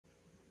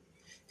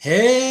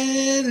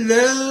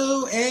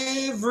Hello,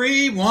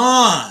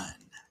 everyone.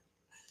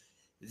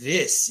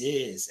 This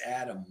is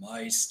Adam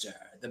Meister,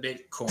 the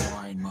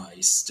Bitcoin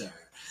Meister,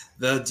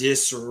 the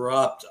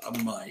Disrupt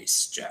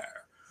Meister.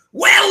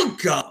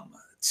 Welcome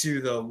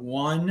to the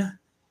One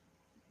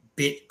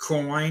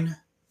Bitcoin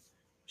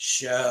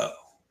Show.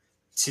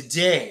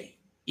 Today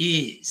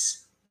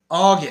is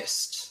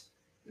August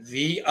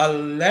the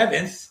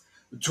 11th,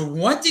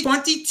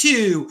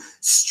 2022.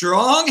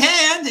 Strong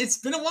hand. It's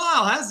been a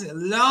while, hasn't it?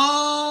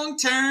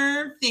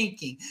 Long-term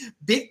thinking.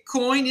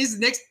 Bitcoin is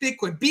the next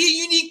Bitcoin. Be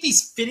a unique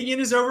piece. Fitting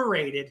in is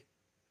overrated.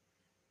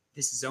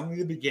 This is only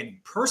the beginning.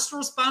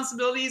 Personal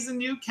responsibility is the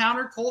new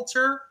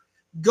counterculture.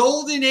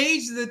 Golden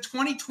age of the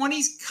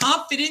 2020s.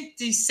 Confident,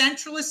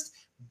 decentralist.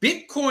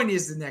 Bitcoin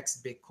is the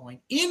next Bitcoin.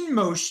 In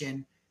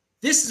motion.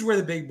 This is where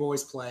the big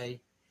boys play.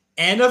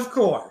 And of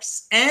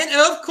course,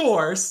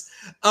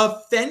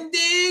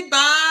 offended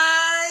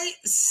by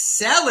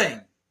selling.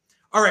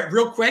 All right,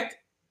 real quick.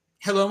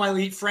 Hello, my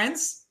elite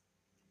friends.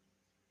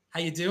 How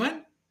you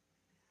doing?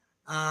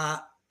 I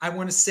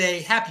want to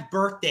say happy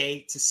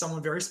birthday to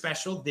someone very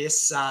special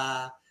this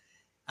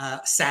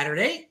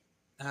Saturday,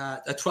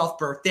 a 12th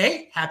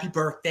birthday. Happy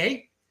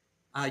birthday.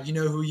 You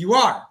know who you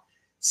are.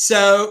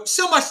 So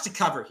much to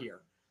cover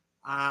here.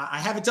 I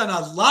haven't done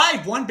a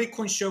live One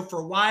Bitcoin show for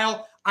a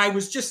while. I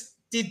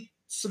did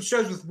some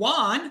shows with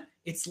Juan.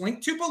 It's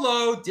linked to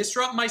below,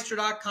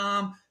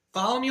 disruptmeister.com.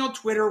 Follow me on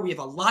Twitter. We have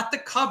a lot to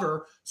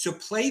cover. So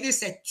play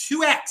this at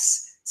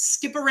 2x.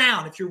 Skip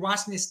around if you're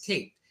watching this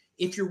tape.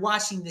 If you're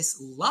watching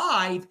this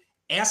live,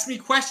 ask me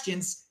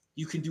questions.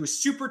 You can do a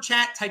super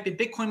chat, type in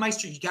Bitcoin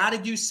Meister. You got to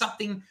do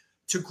something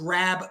to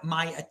grab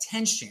my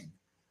attention.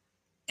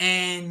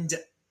 And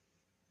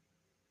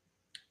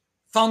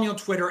follow me on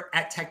Twitter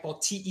at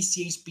TechBalt,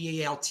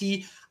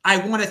 TechBalt. I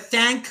want to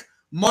thank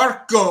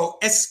Marco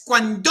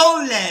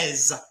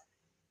Esquandoles.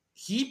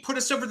 He put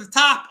us over the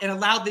top and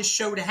allowed this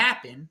show to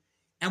happen.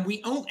 And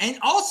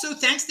also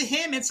thanks to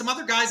him and some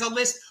other guys on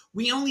list,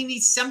 we only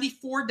need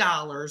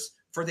 $74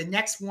 for the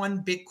next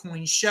One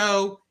Bitcoin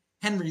show.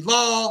 Henry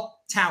Law,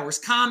 Towers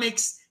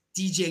Comics,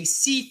 DJ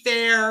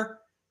Seafair,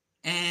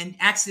 and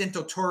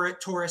Accidental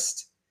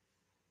Tourist.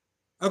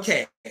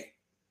 Okay,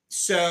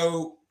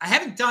 so I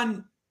haven't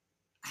done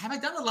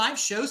a live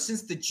show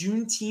since the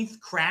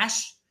Juneteenth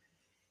crash.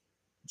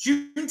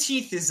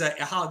 Juneteenth is a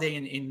holiday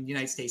in the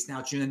United States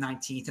now, June the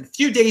 19th. And a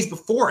few days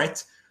before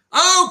it,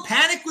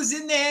 panic was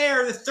in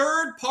there. The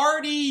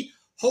third-party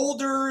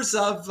holders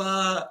of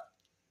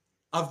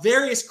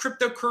various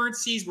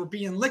cryptocurrencies were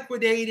being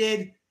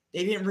liquidated.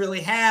 They didn't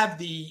really have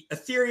the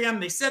Ethereum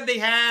they said they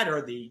had,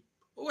 or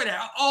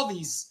all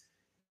these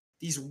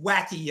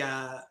wacky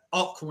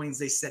altcoins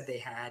they said they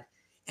had.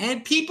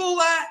 And people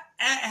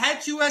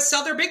had to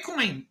sell their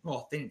Bitcoin.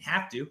 Well, they didn't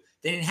have to.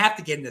 They didn't have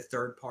to get into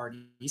third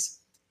parties.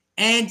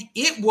 And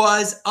it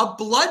was a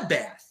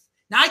bloodbath.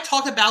 Now, I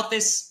talked about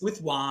this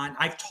with Juan.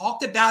 I've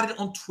talked about it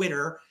on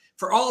Twitter.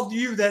 For all of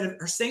you that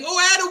are saying,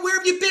 Adam, where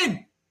have you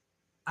been?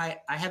 I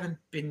haven't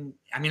been.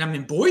 I mean, I'm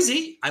in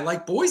Boise. I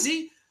like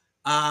Boise.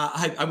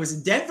 I was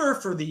in Denver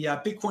for the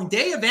Bitcoin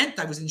Day event.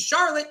 I was in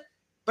Charlotte.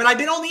 But I've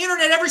been on the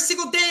internet every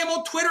single day. I'm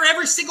on Twitter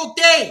every single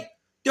day.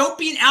 Don't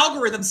be an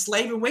algorithm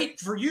slave and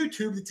wait for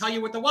YouTube to tell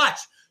you what to watch.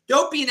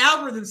 Don't be an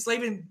algorithm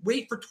slave and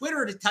wait for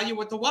Twitter to tell you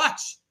what to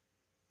watch.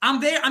 I'm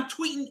there. I'm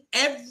tweeting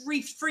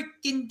every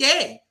freaking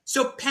day.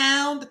 So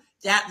pound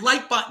that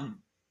like button.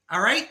 All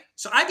right?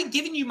 So I've been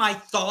giving you my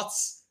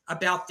thoughts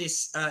about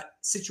this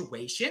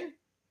situation.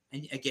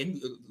 And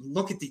again,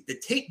 look at the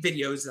tape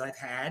videos that I've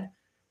had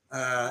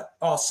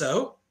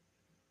also,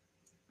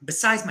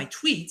 besides my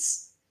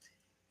tweets.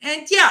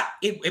 And yeah,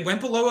 it went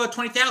below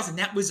 20,000.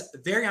 That was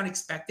very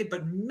unexpected,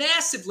 but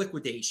massive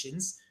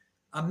liquidations,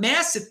 a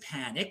massive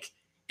panic,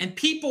 and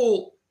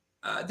people,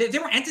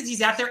 there were entities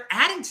out there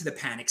adding to the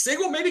panic, saying,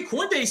 well, maybe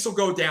Coinbase will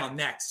go down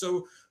next.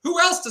 So who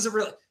else does it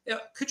really?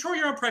 Control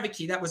your own private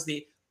key. That was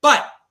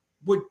but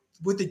would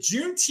the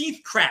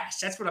Juneteenth crash,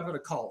 that's what I'm going to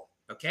call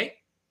it, okay?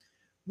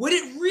 Would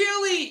it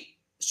really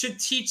should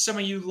teach some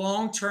of you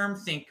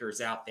long-term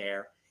thinkers out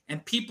there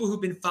and people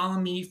who've been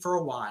following me for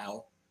a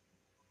while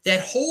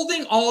that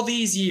holding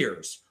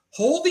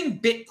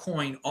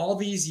Bitcoin all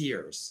these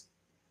years,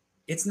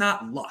 it's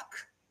not luck,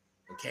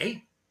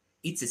 okay?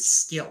 It's a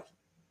skill,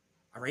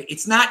 all right?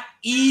 It's not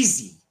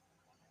easy.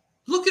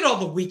 Look at all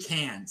the weak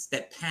hands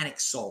that Panic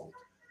sold,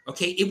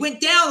 okay? It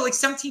went down to like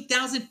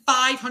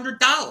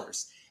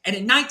 $17,500. And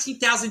at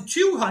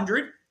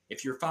 $19,200,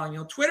 if you're following me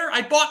on Twitter,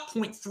 I bought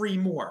 0.3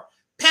 more.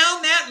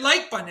 Pound that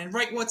like button and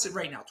what's it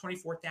right now?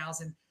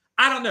 24,000.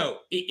 I don't know.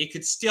 It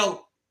could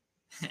still,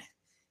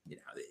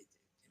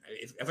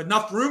 if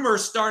enough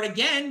rumors start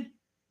again,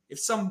 if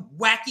some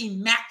wacky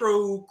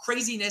macro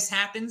craziness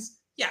happens,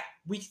 yeah,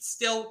 we're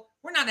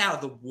not out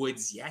of the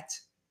woods yet.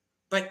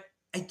 But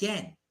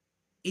again,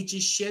 it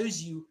just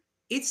shows you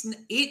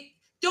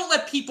don't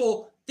let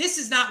people, this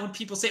is not when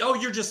people say, oh,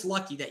 you're just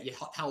lucky that you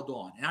held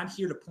on. And I'm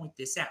here to point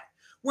this out.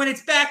 When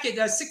it's back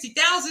at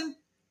 60,000,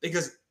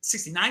 because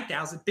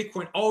 69,000.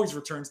 Bitcoin always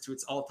returns to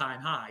its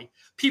all-time high.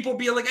 People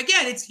be like,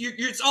 again,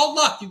 it's all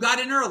luck. You got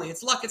in early.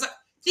 It's luck. It's like,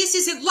 this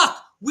isn't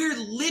luck. We're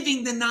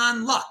living the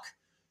non-luck.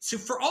 So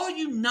for all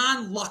you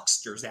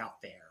non-lucksters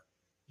out there,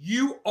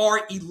 you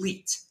are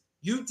elite.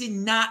 You did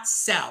not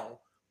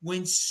sell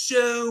when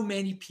so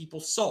many people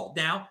sold.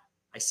 Now,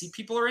 I see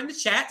people are in the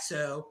chat,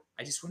 so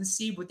I just want to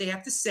see what they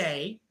have to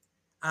say.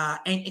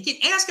 And again,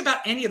 ask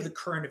about any of the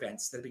current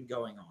events that have been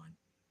going on.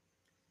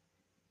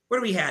 What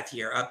do we have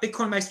here?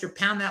 Bitcoin Meister,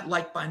 pound that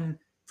like button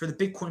for the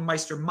Bitcoin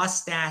Meister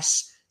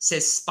mustache,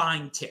 says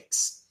spine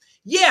ticks.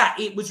 Yeah,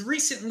 it was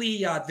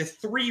recently the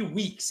 3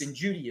 weeks in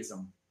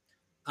Judaism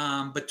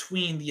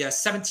between the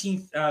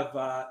 17th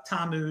of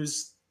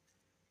Tammuz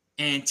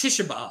and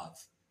Tisha B'Av.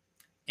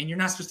 And you're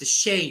not supposed to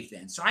shave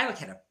then. So I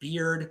had a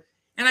beard.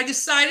 And I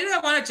decided I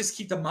want to just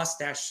keep the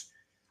mustache.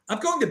 I'm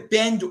going to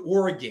Bend,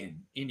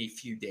 Oregon in a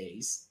few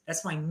days.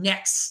 That's my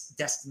next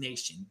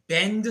destination.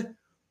 Bend,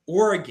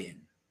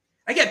 Oregon.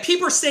 Again,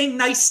 people are saying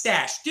nice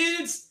stash.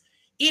 Dudes,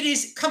 it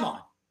is, come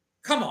on.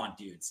 Come on,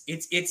 dudes.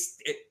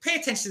 Pay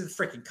attention to the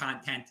freaking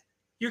content.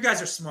 You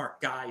guys are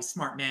smart guys,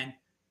 smart men.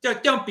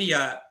 Don't be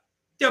a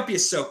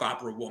soap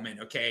opera woman,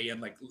 okay? And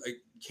like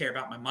care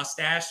about my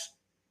mustache.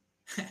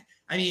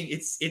 I mean,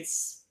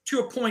 it's to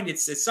a point,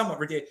 it's somewhat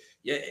ridiculous.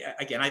 Yeah,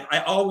 again,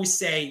 I always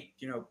say,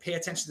 pay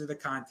attention to the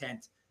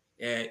content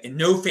and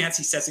no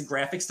fancy sets and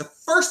graphics. The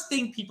first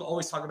thing people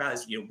always talk about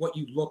is, what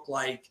you look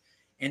like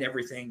and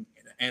everything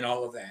and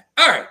all of that.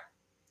 All right.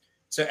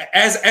 So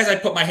as I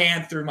put my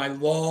hand through my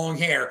long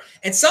hair,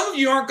 and some of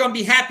you aren't going to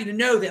be happy to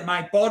know that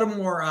my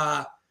Baltimore,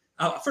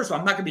 first of all,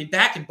 I'm not going to be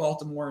back in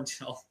Baltimore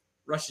until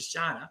Rosh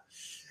Hashanah.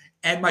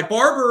 And my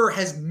barber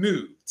has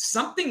moved.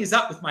 Something is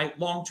up with my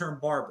long-term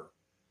barber.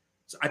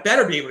 So I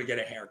better be able to get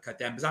a haircut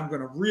then, because I'm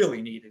going to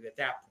really need it at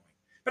that point.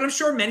 But I'm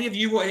sure many of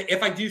you will,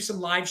 if I do some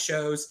live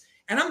shows,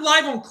 and I'm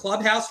live on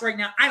Clubhouse right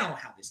now. I don't know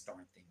how this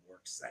darn thing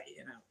works,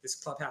 this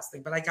Clubhouse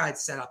thing, but I got it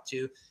set up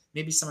too.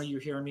 Maybe some of you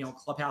hearing me on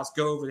Clubhouse,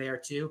 go over there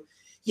too.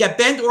 Yeah,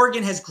 Bend,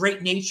 Oregon has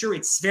great nature.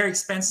 It's very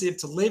expensive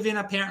to live in,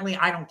 apparently.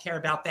 I don't care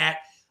about that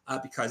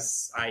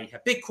because I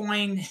have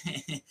Bitcoin.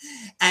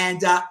 and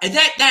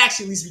that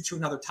actually leads me to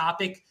another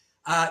topic.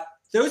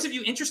 Those of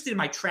you interested in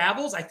my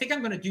travels, I think I'm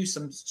going to do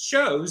some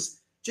shows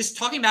just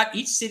talking about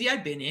each city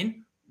I've been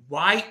in,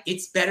 why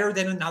it's better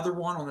than another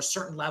one on a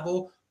certain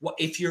level.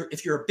 If you're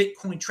a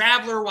Bitcoin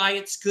traveler, why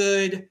it's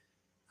good,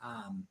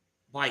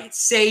 why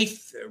it's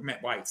safe,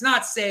 why it's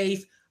not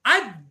safe.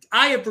 I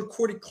have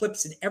recorded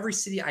clips in every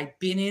city I've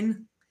been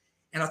in,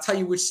 and I'll tell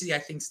you which city I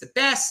think is the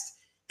best.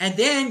 And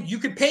then you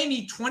can pay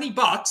me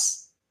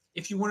 $20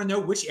 if you want to know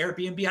which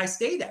Airbnb I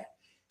stayed at.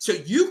 So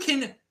you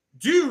can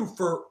do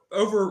for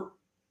over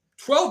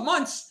 12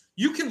 months,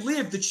 you can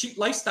live the cheap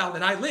lifestyle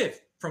that I live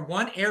from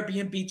one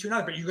Airbnb to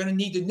another. But you're going to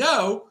need to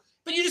know.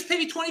 But you just pay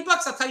me $20.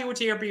 I'll tell you which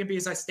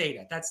Airbnbs I stayed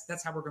at.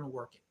 That's how we're going to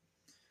work it.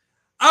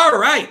 All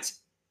right.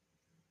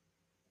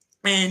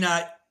 And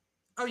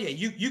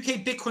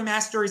UK Bitcoin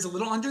Master is a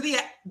little under the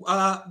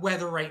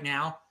weather right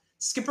now.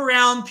 Skip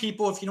around,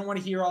 people, if you don't want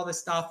to hear all this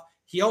stuff.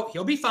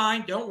 He'll be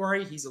fine. Don't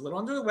worry. He's a little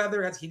under the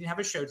weather. He didn't have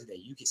a show today.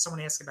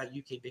 Someone asked about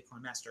UK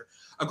Bitcoin Master.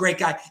 A great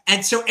guy.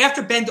 And so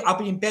after Bend, I'll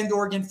be in Bend,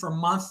 Oregon for a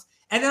month.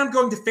 And then I'm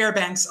going to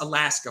Fairbanks,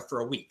 Alaska for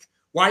a week.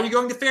 Why are you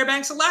going to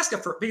Fairbanks,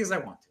 Alaska? Because I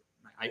want to.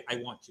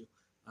 I want to.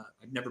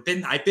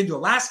 I've been to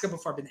Alaska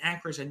before. I've been to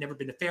Anchorage. I've never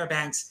been to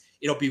Fairbanks.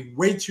 It'll be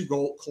way too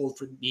cold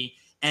for me.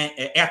 And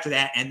after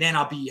that, and then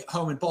I'll be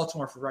home in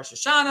Baltimore for Rosh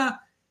Hashanah.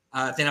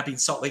 Then I'll be in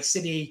Salt Lake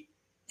City.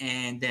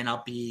 And then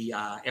I'll be,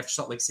 after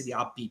Salt Lake City,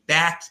 I'll be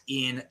back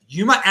in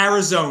Yuma,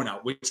 Arizona,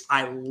 which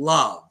I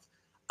love.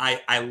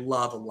 I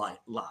love a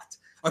lot.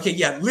 Okay,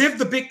 yeah, live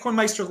the Bitcoin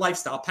Meister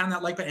lifestyle. Pound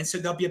that like button. And so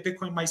there'll be a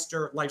Bitcoin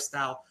Meister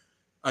lifestyle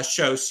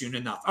show soon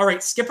enough. All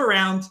right, skip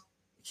around.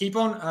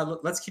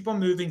 Let's keep on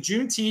moving.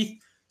 Juneteenth.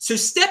 So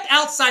step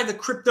outside the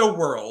crypto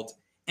world,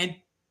 and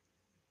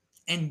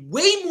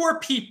way more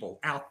people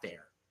out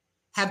there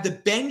have the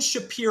Ben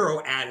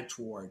Shapiro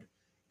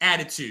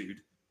attitude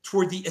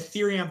toward the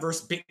Ethereum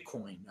versus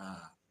Bitcoin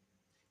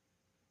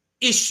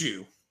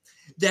issue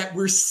that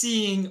we're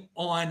seeing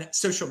on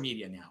social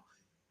media now.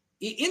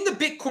 In the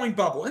Bitcoin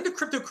bubble, in the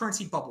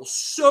cryptocurrency bubble,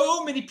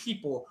 so many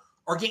people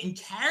are getting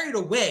carried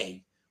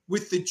away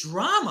with the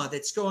drama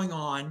that's going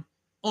on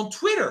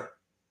Twitter.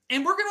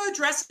 And we're going to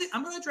address it.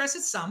 I'm going to address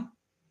it some.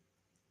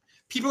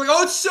 People are like,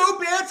 oh, it's so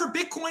bad for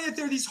Bitcoin that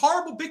there are these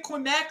horrible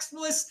Bitcoin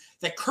maximalists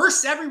that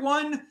curse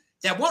everyone,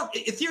 that want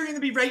Ethereum to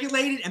be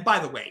regulated. And by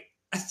the way,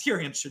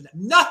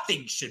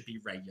 nothing should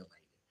be regulated.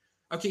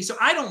 Okay, so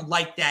I don't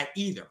like that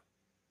either.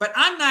 But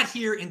I'm not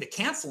here into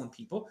canceling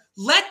people.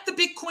 Let the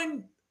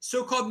Bitcoin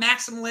so-called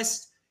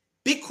maximalist,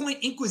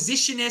 Bitcoin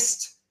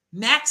inquisitionist,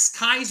 Max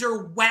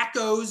Kaiser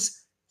wackos,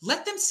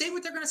 let them say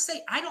what they're going to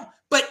say.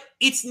 But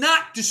it's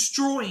not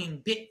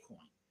destroying Bitcoin.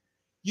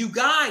 You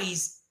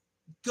guys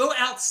go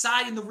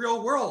outside in the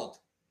real world.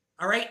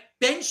 All right?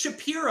 Ben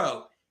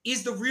Shapiro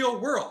is the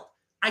real world.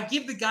 I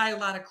give the guy a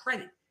lot of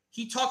credit.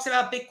 He talks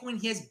about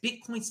Bitcoin. He has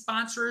Bitcoin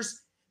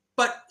sponsors.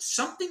 But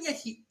something that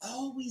he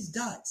always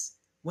does,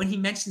 when he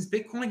mentions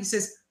Bitcoin, he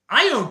says,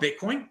 I own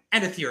Bitcoin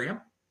and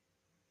Ethereum.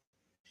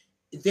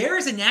 There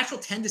is a natural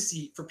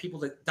tendency for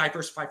people to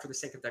diversify for the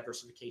sake of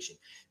diversification.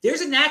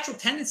 There's a natural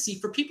tendency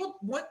for people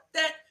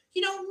that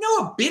know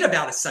a bit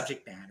about a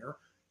subject matter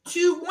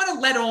to want to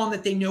let on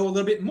that they know a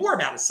little bit more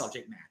about a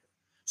subject matter.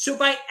 So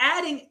by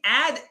adding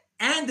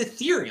and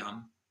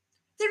Ethereum,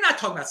 they're not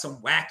talking about some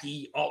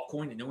wacky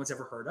altcoin that no one's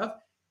ever heard of.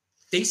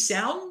 They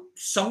sound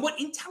somewhat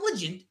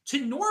intelligent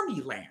to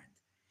normie land.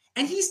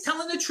 And he's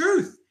telling the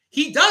truth.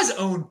 He does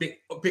own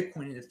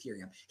Bitcoin and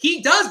Ethereum.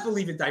 He does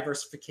believe in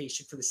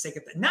diversification for the sake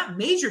of not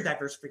major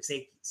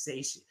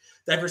diversification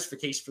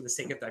for the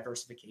sake of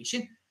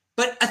diversification,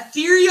 but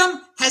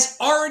Ethereum has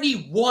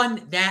already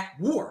won that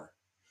war.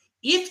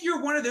 If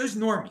you're one of those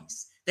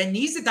normies that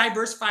needs to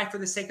diversify for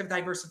the sake of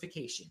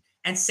diversification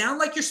and sound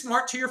like you're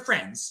smart to your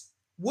friends,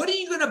 what are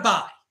you going to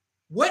buy?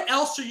 What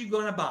else are you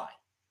going to buy?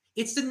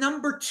 It's the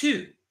number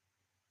 2.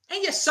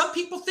 And yes, some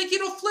people think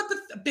it'll flip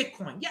a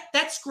Bitcoin. Yeah,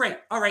 that's great.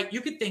 All right,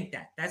 you could think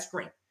that. That's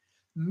great.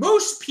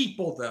 Most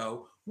people,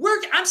 though,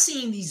 I'm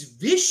seeing these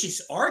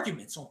vicious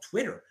arguments on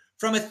Twitter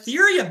from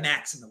Ethereum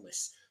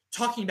maximalists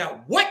talking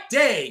about what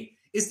day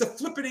is the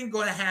flipping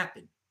going to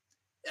happen.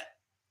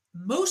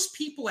 Most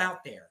people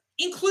out there,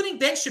 including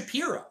Ben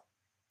Shapiro,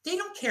 they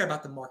don't care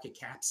about the market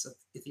caps of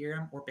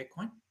Ethereum or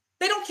Bitcoin.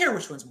 They don't care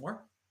which one's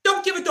more.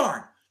 Don't give a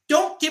darn.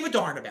 Don't give a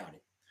darn about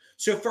it.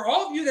 So for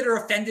all of you that are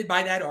offended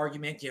by that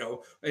argument,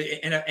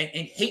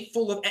 and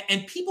hateful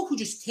and people who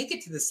just take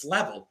it to this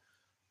level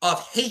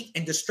of hate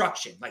and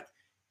destruction, like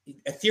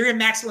Ethereum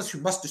maximalists who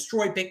must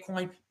destroy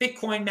Bitcoin,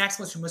 Bitcoin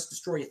maximalists who must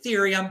destroy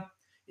Ethereum,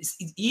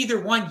 either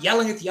one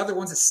yelling at the other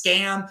one's a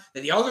scam,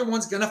 that the other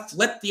one's going to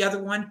flip the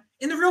other one.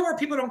 In the real world,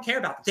 people don't care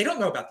about it. They don't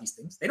know about these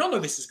things. They don't know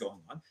this is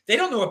going on. They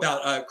don't know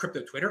about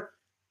crypto Twitter.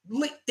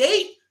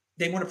 They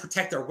want to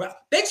protect their wealth.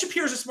 Ben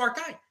Shapiro's a smart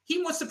guy.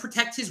 He wants to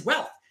protect his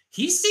wealth.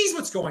 He sees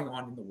what's going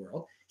on in the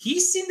world.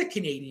 He's seen the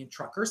Canadian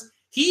truckers.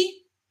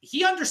 He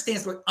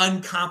understands what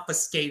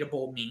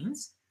unconfiscatable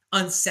means,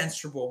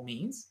 uncensorable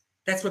means.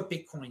 That's what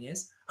Bitcoin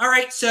is. All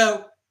right,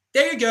 so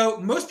there you go.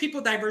 Most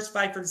people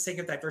diversify for the sake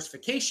of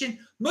diversification.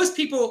 Many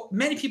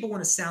people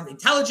want to sound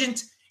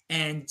intelligent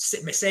and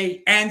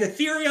say, and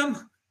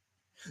Ethereum.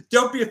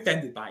 Don't be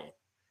offended by it.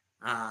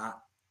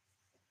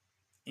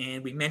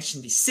 And we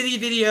mentioned the city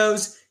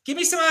videos. Give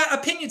me some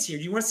opinions here.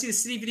 Do you want to see the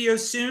city videos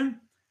soon?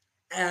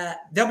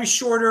 They'll be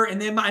shorter, and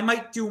then I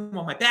might do them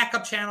on my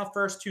backup channel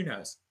first. Who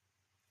knows?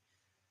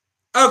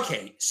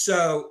 Okay,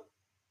 so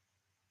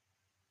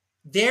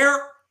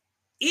there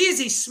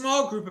is a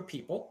small group of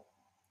people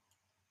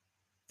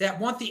that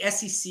want the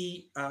SEC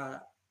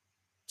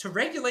to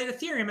regulate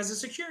Ethereum as a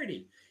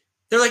security.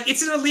 They're like,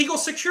 it's an illegal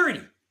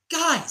security.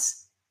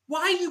 Guys,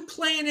 why are you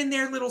playing in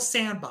their little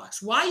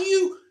sandbox? Why are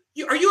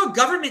you a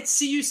government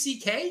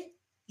CUCK?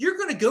 You're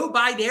going to go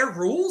by their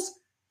rules?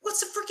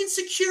 What's a freaking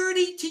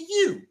security to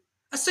you?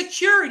 A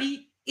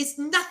security is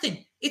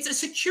nothing. It's a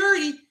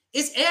security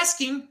is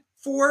asking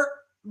for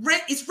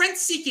rent. It's rent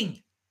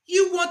seeking.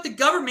 You want the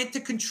government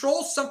to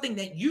control something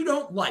that you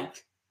don't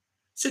like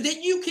so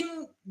that you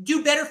can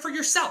do better for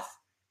yourself,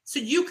 so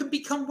you can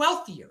become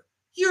wealthier.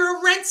 You're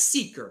a rent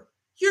seeker.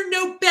 You're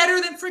no better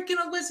than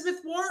freaking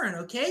Elizabeth Warren,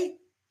 okay?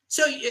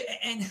 So,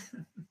 and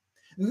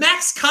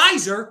Max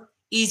Kaiser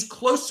is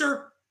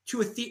closer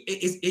to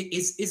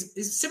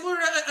is similar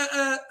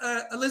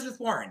to Elizabeth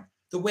Warren,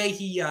 the way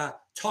he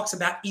talks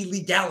about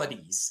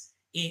illegalities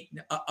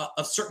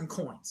of certain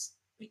coins.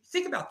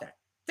 Think about that.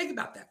 Think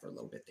about that for a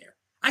little bit there.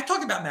 I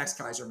talked about Max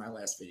Kaiser in my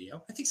last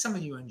video. I think some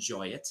of you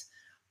enjoy it.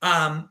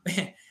 I'll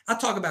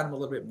talk about him a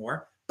little bit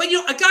more. But,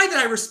 a guy that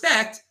I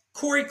respect,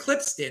 Corey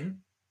Clipston,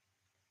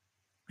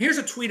 here's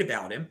a tweet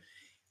about him.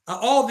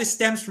 All of this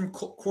stems from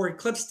Corey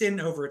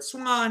Clipston over at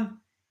Swan.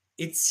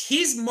 It's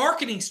his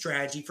marketing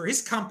strategy for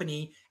his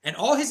company and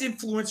all his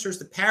influencers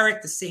to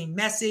parrot the same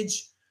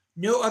message.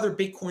 No other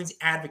Bitcoins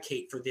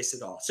advocate for this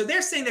at all. So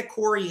they're saying that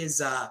Corey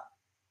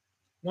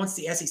wants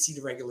the SEC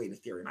to regulate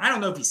Ethereum. I don't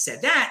know if he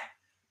said that,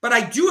 but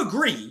I do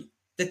agree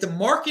that the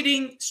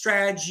marketing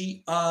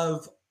strategy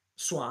of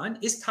Swan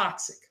is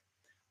toxic.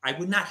 I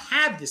would not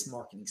have this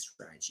marketing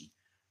strategy.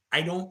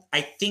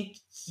 I think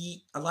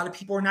a lot of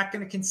people are not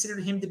going to consider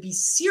him to be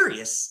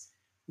serious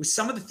with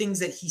some of the things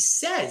that he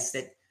says,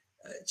 that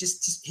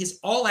just his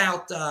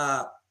all-out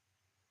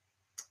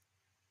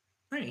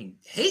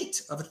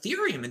hate of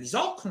Ethereum and these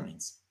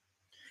altcoins.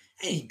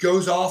 And he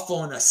goes off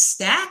on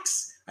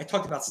Stacks. I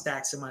talked about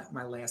Stacks in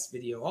my last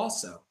video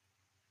also.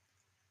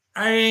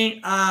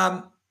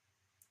 But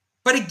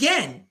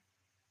again,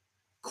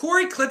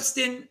 Corey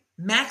Clipston,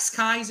 Max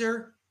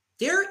Kaiser,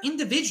 they're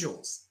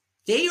individuals.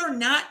 They are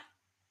not.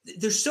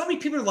 There's so many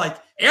people who are like,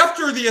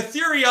 after the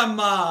Ethereum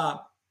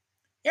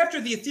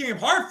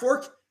hard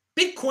fork,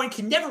 Bitcoin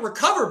can never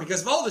recover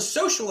because of all the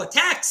social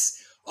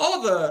attacks,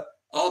 all the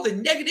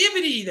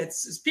negativity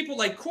that's people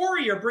like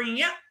Corey are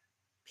bringing out.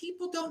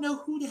 People don't know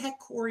who the heck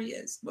Corey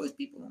is. Most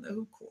people don't know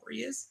who Corey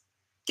is.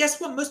 Guess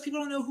what? Most people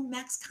don't know who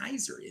Max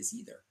Kaiser is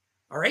either.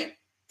 All right?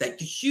 Like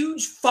the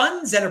huge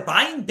funds that are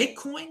buying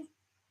Bitcoin.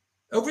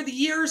 over the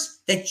years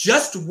that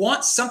just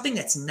want something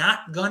that's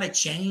not going to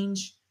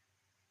change.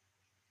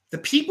 The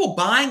people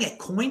buying at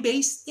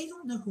Coinbase, they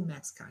don't know who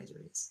Max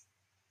Keiser is.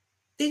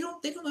 They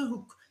don't know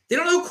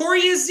who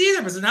Corey is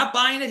either, but they're not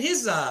buying at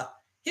his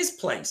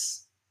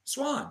place,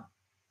 Swan.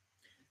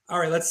 All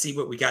right, let's see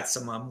what we got.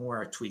 Some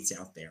more tweets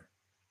out there.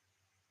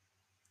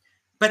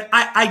 But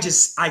I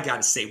got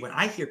to say, when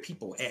I hear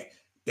people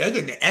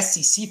begging the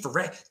SEC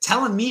for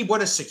telling me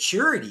what a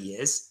security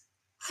is,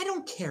 I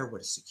don't care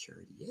what a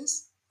security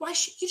is. Why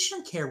should you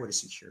shouldn't care what a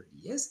security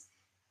is?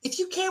 If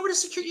you care what a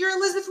security, you're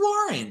Elizabeth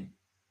Warren.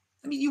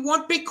 I mean, you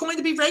want Bitcoin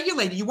to be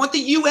regulated. You want the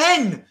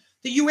UN.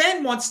 The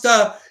UN wants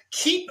to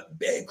keep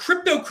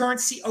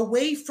cryptocurrency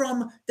away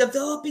from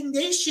developing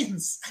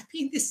nations. I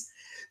mean, this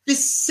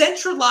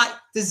centralized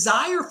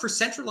desire for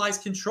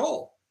centralized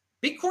control.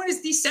 Bitcoin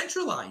is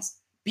decentralized.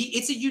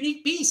 It's a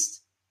unique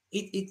beast.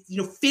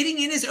 Fitting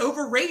in is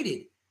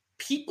overrated.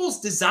 People's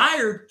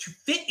desire to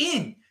fit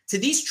in to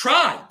these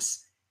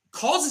tribes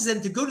causes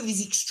them to go to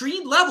these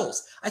extreme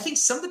levels. I think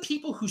some of the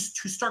people who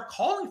start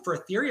calling for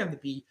Ethereum to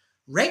be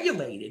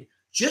regulated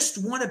just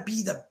want to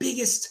be the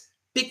biggest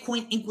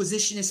Bitcoin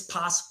inquisitionist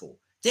possible.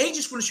 They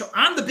just want to show,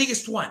 I'm the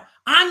biggest one.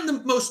 I'm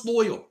the most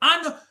loyal.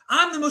 I'm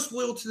the most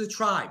loyal to the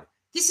tribe.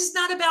 This is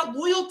not about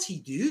loyalty,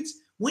 dudes.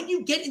 When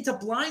you get into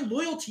blind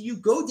loyalty, you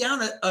go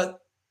down a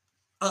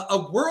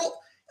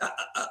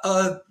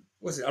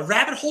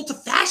rabbit hole to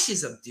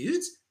fascism,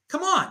 dudes.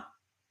 Come on.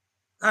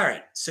 All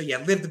right. So yeah,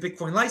 live the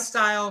Bitcoin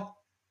lifestyle.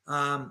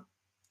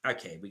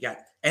 Okay,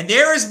 and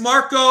there is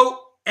Marco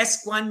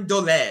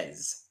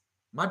Esquandolez,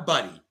 my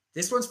buddy.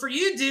 This one's for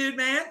you, dude,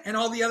 man, and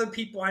all the other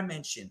people I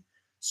mentioned.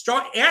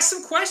 Ask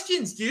some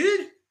questions,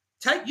 dude.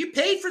 You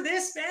paid for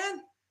this,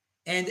 man.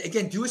 And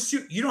again,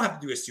 you don't have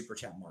to do a super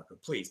chat, Marco.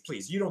 Please.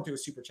 You don't do a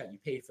super chat. You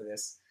paid for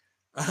this.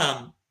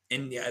 All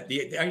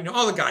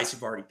the guys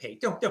who've already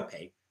paid, don't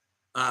pay.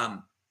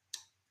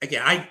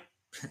 Again,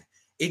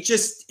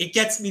 it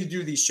gets me to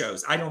do these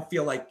shows. I don't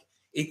feel like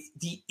it's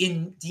the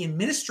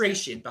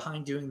administration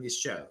behind doing these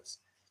shows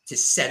to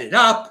set it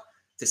up,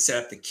 to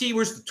set up the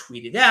keywords, to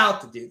tweet it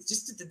out, to do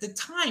just the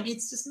time.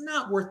 It's just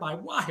not worth my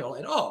while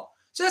at all.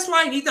 So that's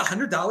why I need the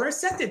 $100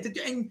 incentive to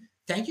do. And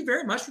thank you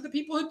very much for the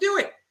people who do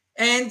it.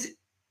 And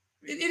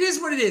it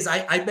is what it is.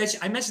 I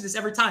mention this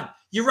every time.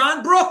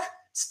 Yaron Brook,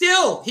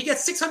 still, he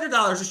gets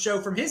 $600 a show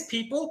from his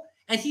people,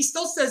 and he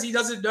still says he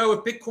doesn't know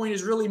if Bitcoin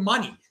is really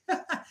money.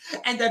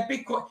 And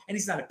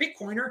he's not a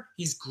Bitcoiner.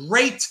 He's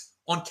great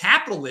on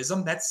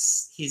capitalism.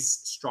 That's his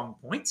strong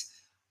point.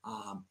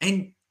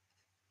 Putting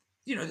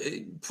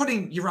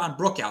Yaron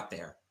Brook out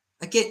there.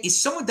 Again, if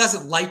someone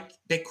doesn't like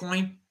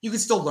Bitcoin, you can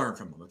still learn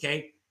from them,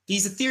 okay?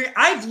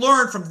 I've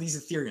learned from these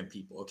Ethereum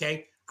people,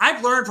 okay?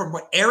 I've learned from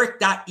what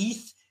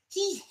Eric.eth,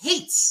 he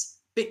hates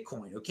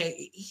Bitcoin,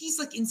 okay? He's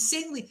like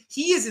insanely,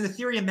 he is an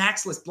Ethereum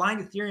maximalist, blind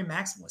Ethereum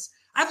maximalist.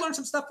 I've learned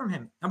some stuff from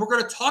him. And we're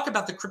going to talk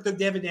about the crypto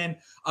dividend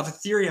of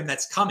Ethereum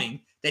that's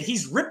coming, that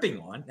he's ripping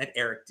on, that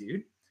Eric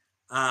dude.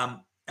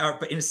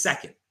 But in a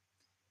second.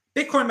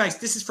 Bitcoin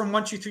Meister, this is from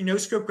 123 No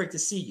Scope. Great to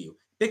see you.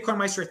 Bitcoin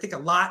Meister, I think a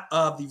lot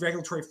of the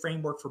regulatory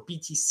framework for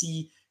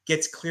BTC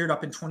gets cleared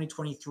up in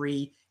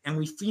 2023, and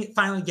we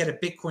finally get a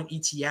Bitcoin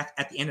ETF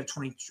at the end of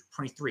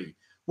 2023.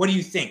 What do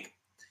you think?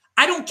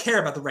 I don't care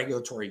about the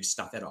regulatory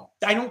stuff at all.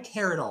 I don't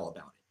care at all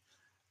about it.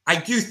 I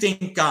do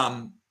think,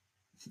 I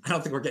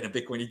don't think we're getting a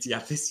Bitcoin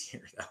ETF this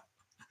year, though.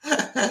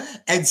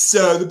 And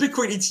so the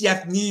Bitcoin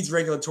ETF needs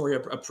regulatory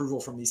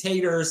approval from these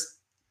haters.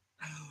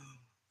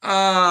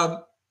 I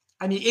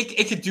mean,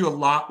 it could do a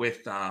lot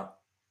with, I'll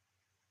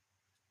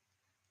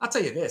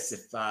tell you this,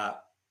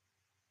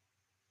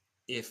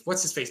 if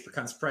what's his face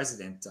becomes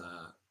president,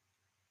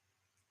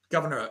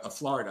 governor of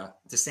Florida,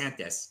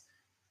 DeSantis,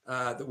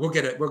 we'll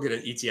get an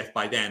ETF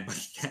by then,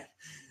 but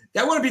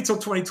that won't be until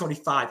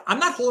 2025. I'm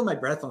not holding my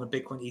breath on a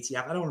Bitcoin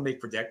ETF. I don't want to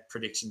make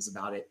predictions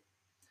about it.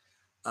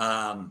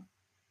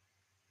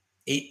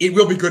 It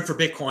will be good for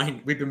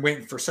Bitcoin. We've been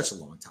waiting for such a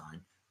long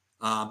time.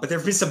 But there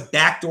have been some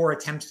backdoor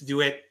attempts to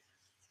do it.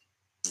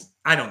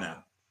 I don't know.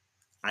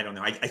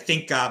 I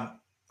think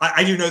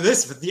I do know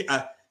this.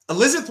 But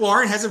Elizabeth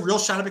Warren has a real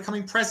shot at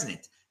becoming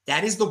president.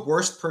 That is the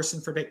worst person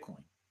for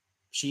Bitcoin.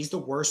 She's the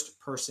worst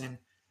person,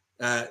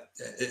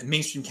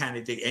 mainstream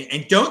candidate.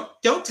 And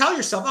don't tell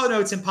yourself, oh, no,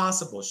 it's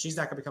impossible. She's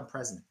not going to become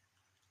president.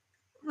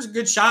 It was a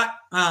good shot.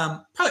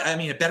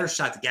 Probably, a better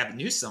shot to Gavin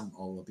Newsom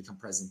will become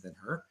president than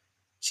her.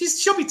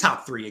 She'll be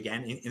top 3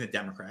 again in the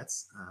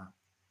Democrats.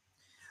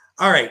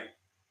 All right.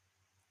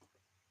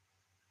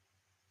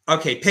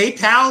 Okay,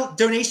 PayPal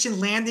donation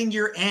landing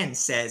your end,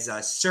 says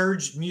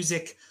Surge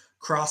Music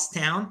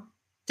Crosstown.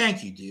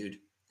 Thank you, dude.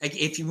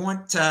 If you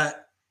want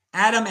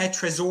Adam at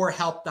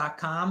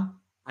tresorhelp.com,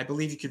 I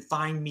believe you can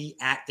find me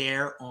at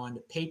there on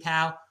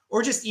PayPal,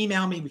 or just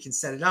email me. We can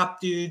set it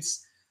up,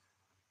 dudes.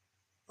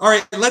 All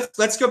right,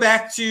 let's go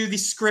back to the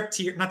script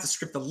here. Not the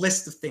script, the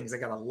list of things. I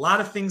got a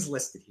lot of things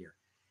listed here.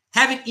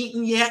 Haven't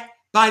eaten yet.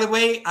 By the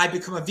way, I've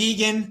become a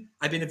vegan.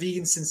 I've been a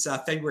vegan since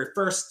February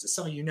 1st.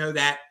 Some of you know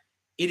that.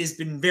 It has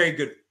been very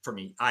good for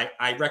me.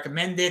 I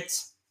recommend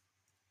it.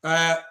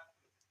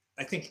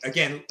 I think,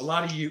 again, a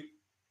lot of you.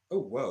 Oh,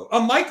 whoa.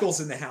 Oh,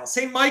 Michael's in the house.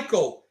 Hey,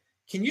 Michael,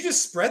 can you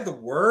just spread the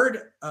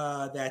word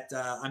that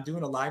I'm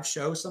doing a live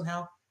show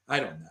somehow? I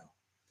don't know.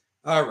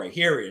 All right,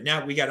 here we are.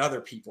 Now we got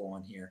other people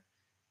on here.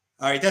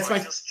 All right, that's my.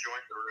 Just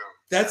joined the room.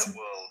 That's.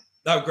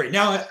 Oh, great.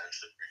 Now,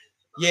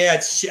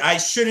 yeah, I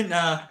shouldn't.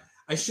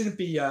 I shouldn't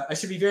be. I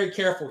should be very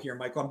careful here,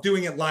 Michael. I'm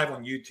doing it live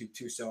on YouTube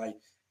too, so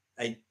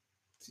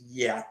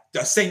yeah,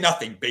 say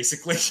nothing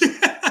basically.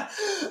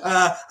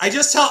 I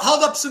just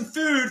held up some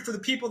food for the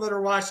people that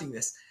are watching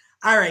this.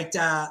 All right,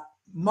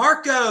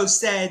 Marco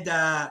said,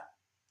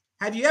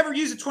 "Have you ever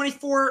used a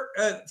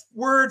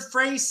 24-word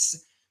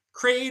phrase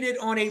created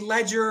on a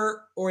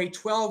ledger or a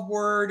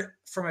 12-word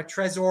from a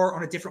Trezor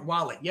on a different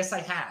wallet?" Yes, I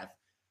have.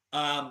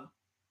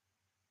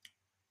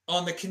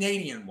 On the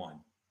Canadian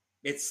one,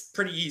 it's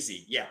pretty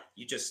easy. Yeah,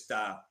 you just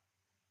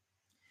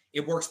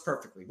it works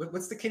perfectly.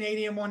 What's the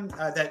Canadian one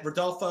that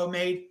Rodolfo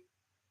made?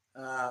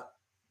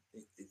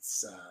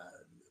 It's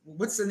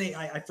what's the name?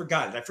 I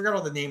forgot it. I forgot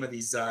all the name of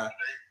these.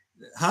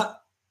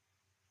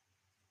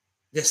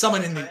 There's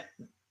someone in the.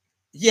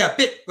 Yeah,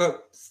 bit.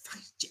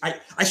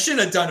 I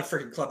shouldn't have done a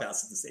freaking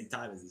Clubhouse at the same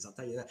time as these. I'll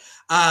tell you that.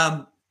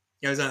 I'm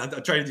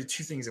trying to do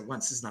two things at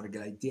once. This is not a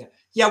good idea.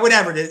 Yeah,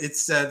 whatever.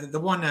 It's the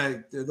one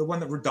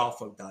that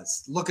Rodolfo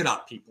does. Look it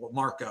up, people.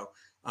 Marco.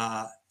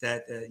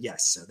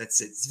 Yes. So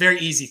that's it. It's a very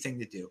easy thing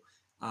to do.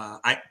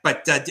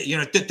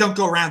 Don't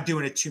go around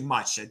doing it too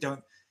much.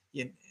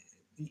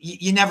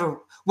 You never.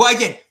 Well,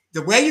 again,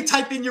 the way you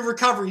type in your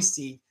recovery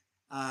seed,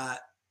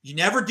 you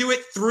never do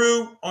it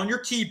through on your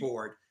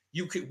keyboard.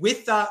 You could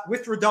with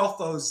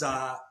Rodolfo's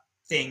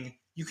thing,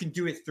 you can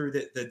do it through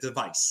the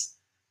device.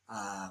 Seed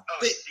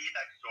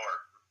XOR.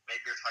 Maybe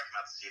you're talking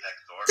about Seed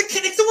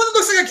XOR. It's the one that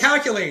looks like a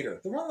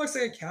calculator. The one that looks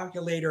like a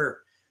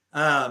calculator.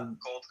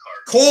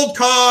 Cold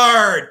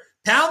card.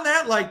 Pound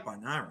that like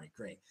button. All right,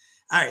 great.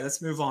 All right,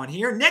 let's move on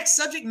here. Next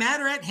subject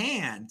matter at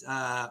hand.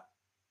 All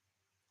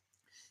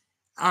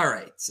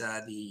right.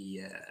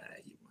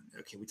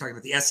 Okay, we talked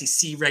about the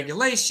SEC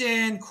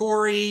regulation.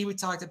 Corey, we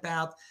talked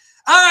about.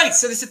 All right,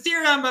 so this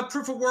Ethereum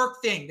proof of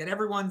work thing that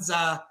everyone's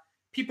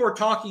people are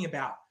talking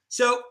about.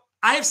 So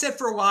I have said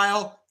for a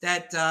while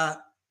that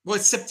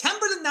it's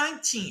September the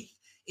 19th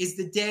is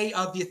the day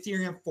of the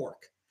Ethereum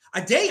fork.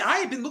 A day I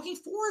have been looking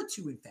forward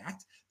to, in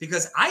fact,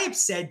 because I have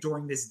said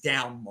during this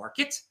down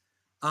market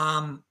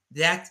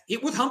that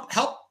it would help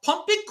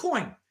pump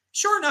Bitcoin.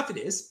 Sure enough, it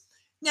is.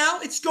 Now,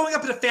 it's going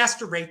up at a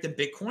faster rate than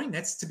Bitcoin.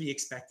 That's to be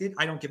expected.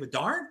 I don't give a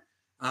darn.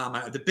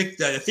 The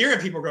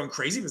Ethereum people are going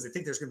crazy because they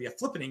think there's going to be a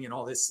flippening and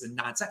all this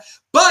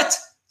nonsense. But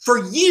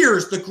for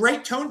years, the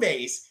great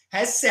Tonebase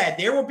has said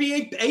there will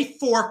be a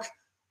fork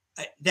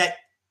that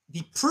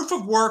the proof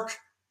of work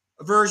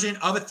version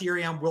of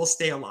Ethereum will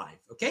stay alive.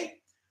 Okay?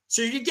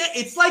 So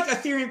it's like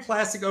Ethereum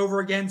Classic over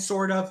again,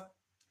 sort of.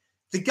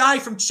 The guy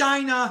from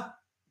China,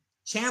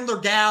 Chandler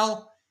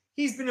Gal,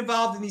 he's been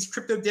involved in these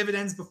crypto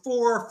dividends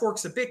before,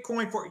 forks of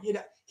Bitcoin.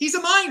 He's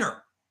a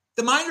miner.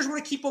 The miners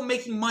want to keep on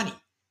making money.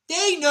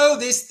 They know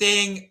this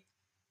thing,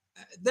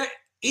 that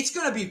it's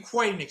going to be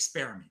quite an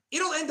experiment.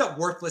 It'll end up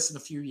worthless in a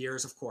few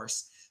years, of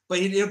course, but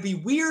it'll be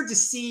weird to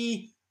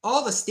see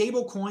all the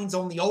stable coins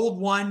on the old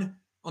one,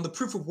 on the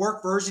proof of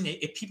work version,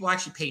 if people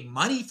actually pay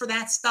money for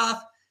that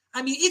stuff.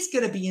 I mean, it's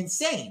going to be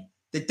insane.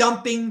 The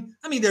dumping,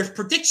 there's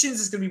predictions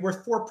it's going to be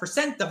worth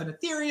 4% of an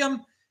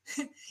Ethereum.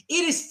 It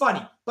is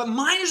funny, but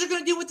miners are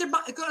going to do what they're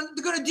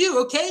going to do,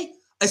 okay?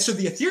 So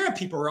the Ethereum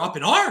people are up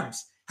in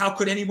arms. How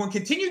could anyone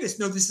continue this?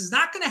 No, this is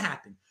not going to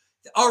happen.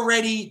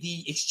 Already,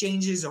 the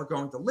exchanges are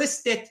going to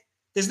list it.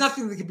 There's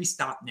nothing that can be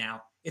stopped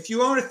now. If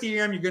you own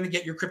Ethereum, you're going to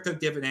get your crypto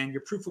dividend,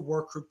 your proof of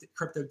work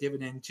crypto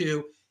dividend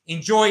too.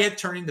 Enjoy it,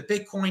 turn into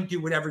Bitcoin, do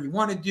whatever you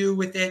want to do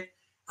with it.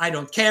 I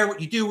don't care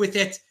what you do with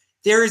it.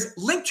 There is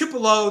linked to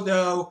below,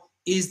 though,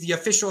 is the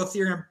official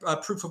Ethereum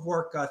proof of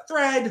work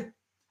thread,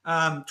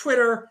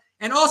 Twitter,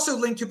 and also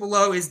linked to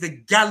below is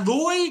the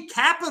Galoy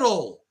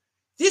Capital.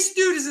 This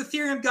dude is an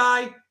Ethereum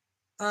guy.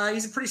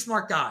 He's a pretty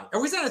smart guy.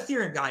 Or he's not an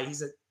Ethereum guy.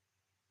 He's a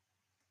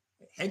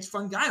hedge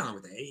fund guy. I don't know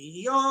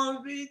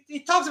what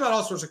he talks about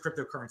all sorts of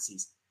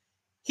cryptocurrencies.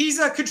 He's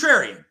a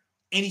contrarian,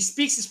 and he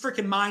speaks his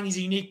freaking mind. He's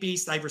a unique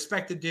beast. I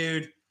respect the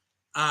dude.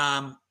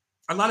 A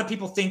lot of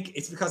people think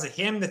it's because of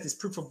him that this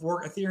proof of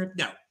work Ethereum.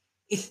 No,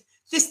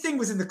 this thing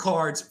was in the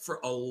cards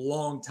for a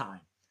long time.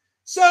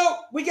 So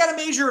we got a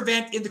major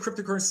event in the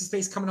cryptocurrency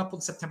space coming up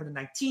on September the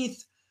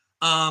 19th.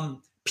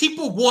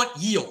 People want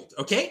yield,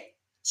 okay?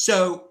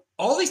 So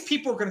all these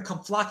people are going to come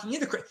flocking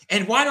into.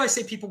 And why do I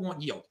say people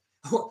want yield?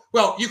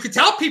 Well, you could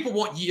tell people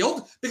want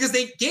yield because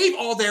they gave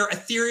all their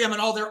Ethereum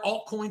and all their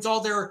altcoins, all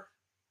their,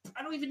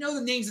 I don't even know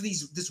the names of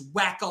this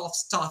whack-off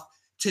stuff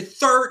to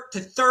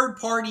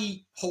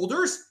third-party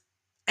holders.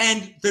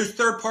 And those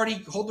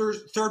third-party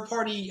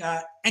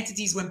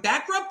entities went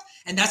bankrupt.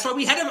 And that's why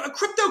we had a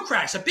crypto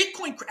crash, a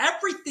Bitcoin crash.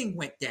 Everything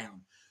went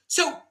down.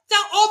 So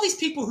now all these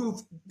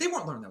people they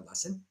won't learn their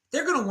lesson.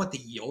 They're going to want the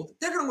yield.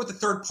 They're going to want the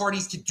third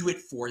parties to do it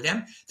for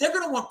them. They're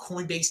going to want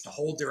Coinbase to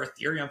hold their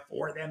Ethereum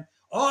for them.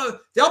 Oh,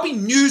 there'll be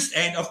news.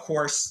 And of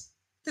course,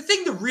 The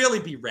thing to really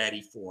be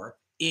ready for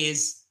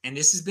is, and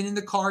this has been in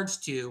the cards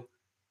too,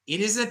 it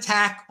is an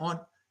attack on,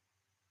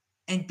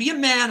 and be a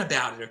man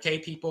about it, okay,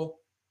 people?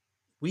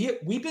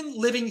 We've been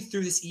living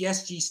through this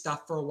ESG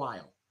stuff for a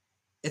while.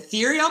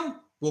 Ethereum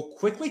will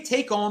quickly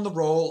take on the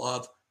role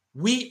of,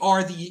 we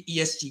are the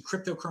ESG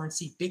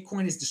cryptocurrency.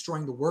 Bitcoin is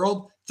destroying the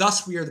world.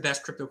 Thus, we are the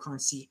best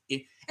cryptocurrency.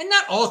 And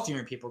not all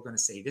Ethereum people are going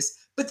to say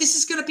this, but this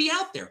is going to be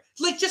out there.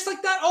 Just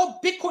like not all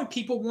Bitcoin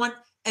people want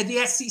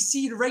the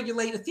SEC to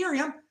regulate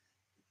Ethereum.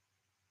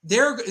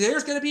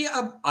 There's going to be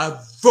a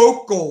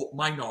vocal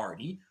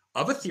minority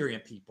of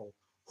Ethereum people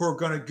who are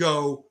going to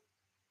go,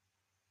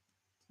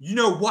 you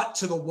know what,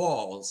 to the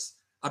walls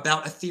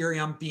about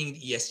Ethereum being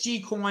the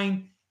ESG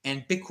coin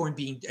and Bitcoin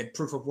being, and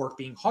proof of work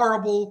being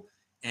horrible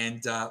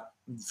and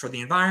for the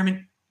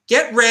environment.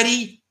 Get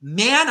ready,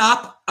 man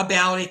up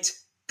about it,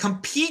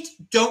 compete,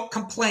 don't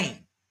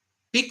complain.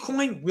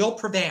 Bitcoin will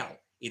prevail.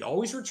 It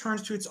always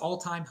returns to its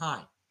all-time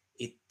high.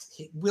 It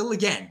will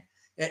again.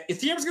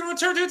 Ethereum's going to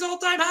return to its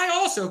all-time high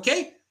also,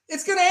 okay?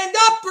 It's going to end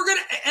up,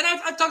 and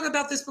I've talked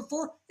about this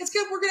before,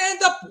 we're going to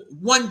end up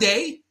one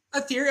day,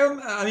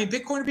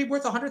 Bitcoin will be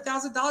worth $100,000.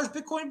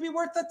 Bitcoin will be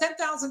worth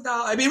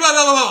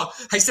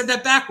 $10,000. I said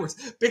that backwards.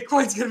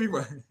 Bitcoin's going to be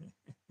worth,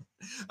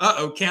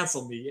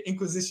 cancel me.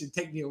 Inquisition,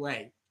 take me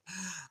away.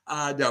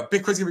 No,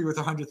 Bitcoin's going to be worth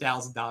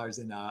 $100,000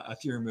 and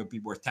Ethereum will be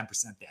worth 10%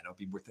 that. It'll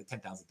be worth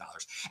 $10,000.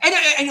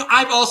 And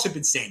I've also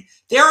been saying,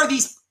 there are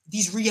these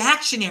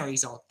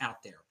reactionaries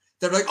out there.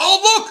 They're like, oh,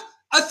 look,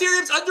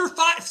 Ethereum's under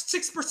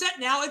 6%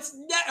 now.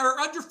 Or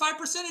under 5%.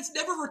 It's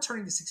never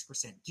returning to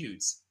 6%.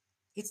 Dudes,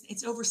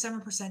 it's over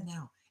 7%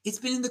 now. It's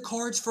been in the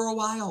cards for a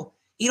while.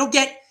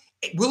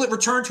 Will it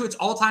return to its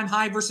all-time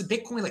high versus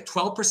Bitcoin, like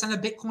 12% of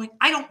Bitcoin?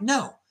 I don't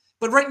know.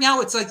 But right now,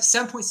 it's like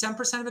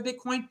 7.7% of a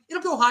Bitcoin.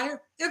 It'll go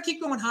higher. It'll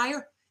keep going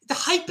higher. The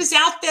hype is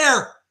out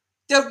there.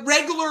 The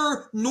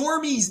regular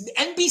normies,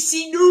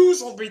 NBC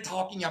News will be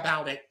talking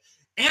about it.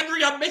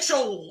 Andrea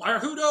Mitchell, or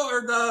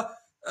the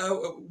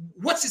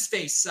what's his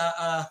face?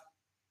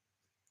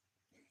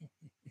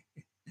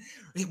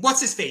 What's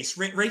his face?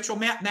 Rachel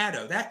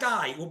Maddow. That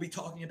guy will be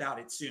talking about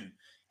it soon.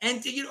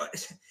 And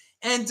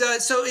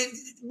so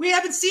we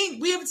haven't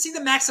seen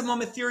the maximum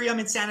Ethereum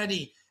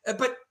insanity.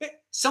 But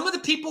some of the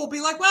people will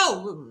be like,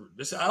 well,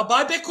 I'll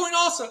buy Bitcoin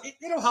also.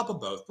 It'll help them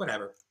both.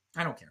 Whatever.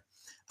 I don't care.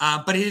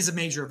 But it is a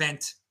major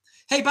event.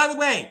 Hey, by the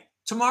way,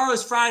 tomorrow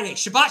is Friday.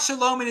 Shabbat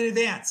Shalom in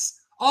advance.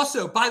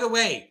 Also, by the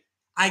way,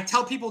 I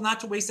tell people not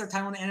to waste their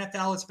time on the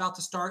NFL. It's about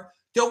to start.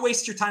 Don't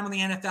waste your time on the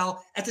NFL.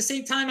 At the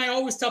same time, I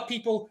always tell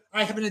people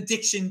I have an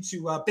addiction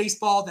to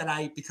baseball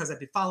because I've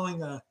been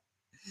following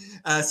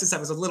since I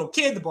was a little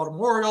kid, the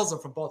Baltimore Orioles. I'm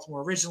from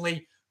Baltimore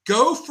originally.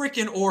 Go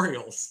freaking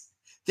Orioles.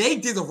 They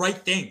did the right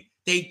thing.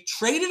 They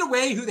traded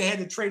away who they had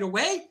to trade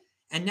away.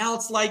 And now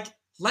it's like,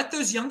 let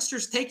those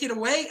youngsters take it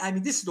away.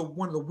 This is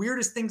one of the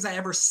weirdest things I've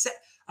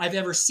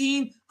ever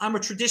seen. I'm a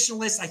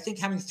traditionalist. I think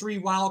having 3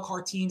 wild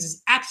card teams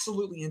is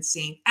absolutely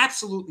insane,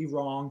 absolutely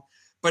wrong.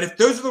 But if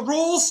those are the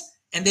rules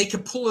and they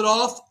can pull it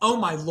off, oh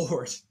my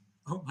Lord.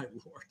 Oh my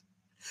Lord.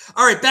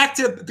 All right, back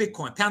to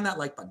Bitcoin. Pound that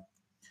like button.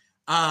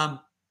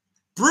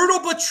 Brutal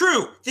but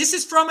true. This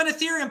is from an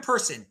Ethereum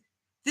person.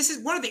 This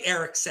is one of the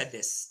Eric said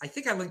this. I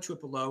think I linked to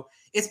it below.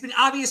 It's been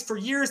obvious for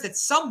years that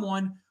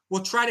someone will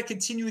try to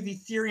continue the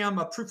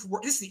Ethereum proof of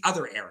work. This is the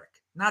other Eric,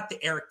 not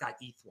the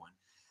Eric.eth one.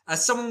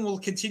 Someone will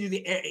continue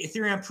the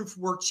Ethereum proof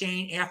of work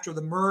chain after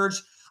the merge.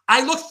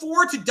 I look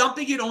forward to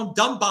dumping it on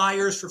dumb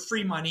buyers for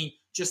free money,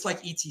 just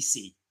like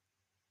ETC.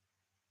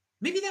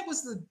 Maybe that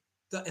was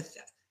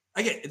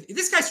again,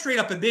 this guy straight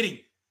up admitting.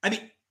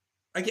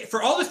 Again,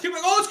 for all those people,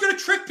 like, oh, it's going to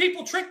trick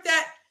people, trick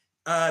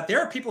that. There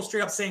are people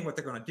straight up saying what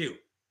they're going to do.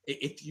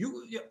 If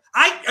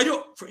I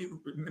know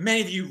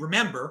many of you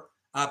remember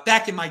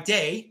back in my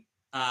day,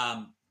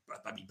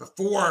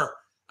 before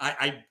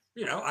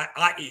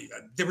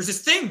there was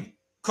this thing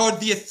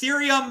called the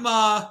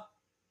Ethereum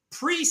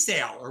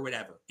pre-sale or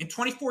whatever in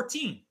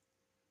 2014.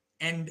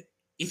 And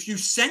if you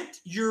sent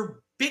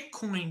your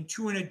Bitcoin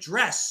to an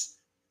address,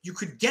 you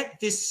could get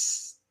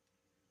these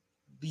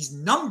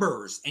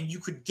numbers and you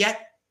could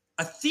get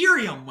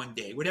Ethereum one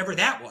day, whatever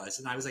that was.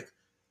 And I was like,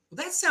 well,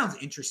 that sounds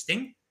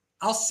interesting.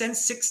 I'll send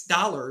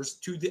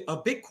 $6 to a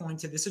Bitcoin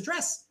to this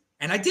address.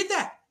 And I did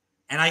that.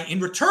 And in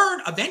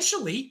return,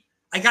 eventually,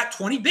 I got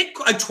 20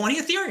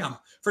 Ethereum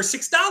for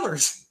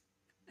 $6.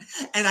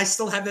 And I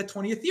still have that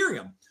 20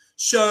 Ethereum.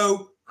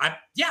 So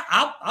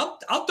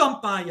I'll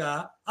dump my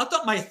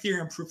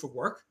Ethereum proof of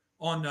work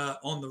on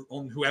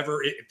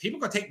whoever. If people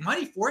are going to take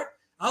money for it,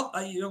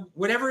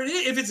 whatever it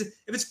is.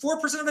 If it's 4%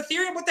 of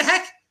Ethereum, what the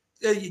heck?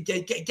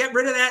 Get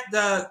rid of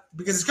that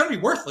because it's going to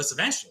be worthless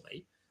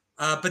eventually.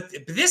 But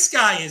this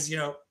guy is,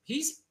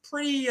 he's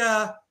pretty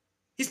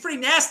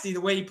nasty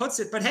the way he puts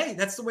it. But hey,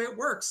 that's the way it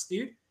works,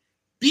 dude.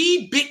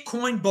 Be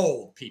Bitcoin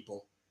bold,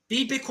 people.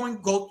 Be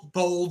Bitcoin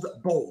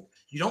bold.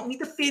 You don't need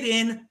to fit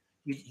in.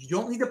 You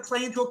don't need to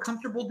play into a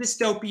comfortable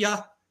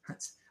dystopia.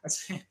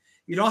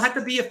 You don't have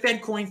to be a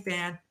FedCoin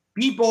fan.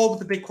 Be bold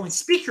with the Bitcoin.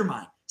 Speak your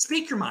mind.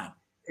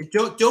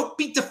 Don't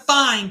be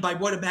defined by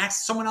what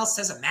someone else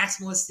says a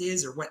maximalist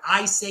is or what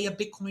I say a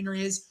Bitcoiner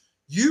is.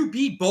 You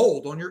be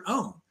bold on your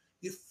own.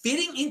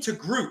 Fitting into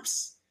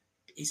groups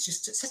is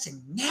just such a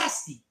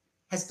nasty,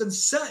 has done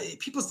so,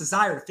 people's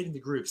desire to fit into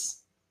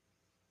groups.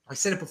 I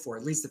said it before,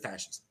 it leads to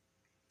fascism.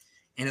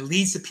 And it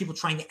leads to people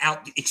trying to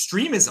out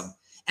extremism.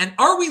 And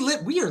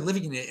we are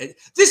living in it.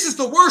 This is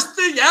the worst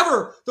thing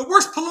ever. The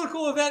worst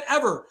political event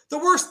ever. The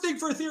worst thing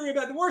for Ethereum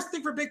ever. The worst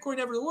thing for Bitcoin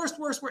ever. The worst.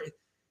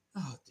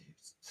 Oh,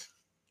 dudes.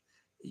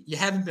 You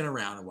haven't been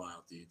around a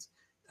while, dudes.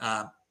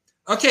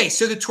 Okay,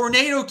 so the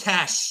Tornado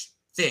Cash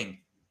thing.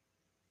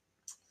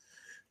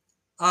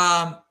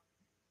 My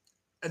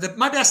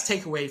best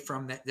takeaway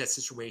from that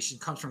situation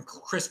comes from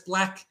Chris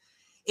Black.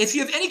 If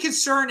you have any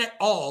concern at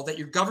all that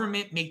your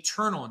government may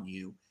turn on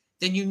you,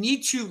 then you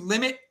need to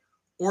limit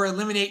or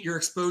eliminate your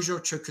exposure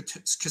to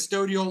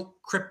custodial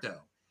crypto.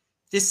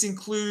 This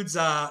includes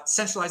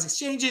centralized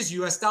exchanges,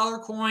 US dollar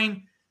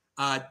coin,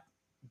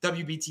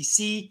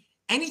 WBTC,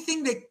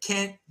 anything that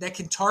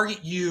can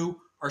target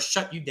you or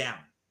shut you down.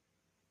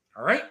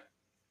 All right?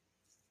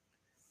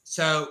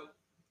 So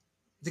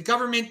the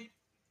government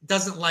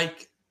doesn't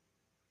like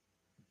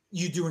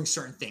you doing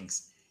certain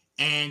things.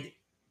 And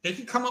they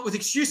can come up with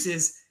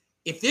excuses.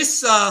 If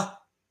this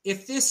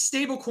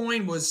stable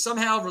coin was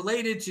somehow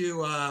related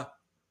to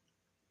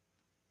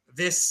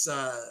this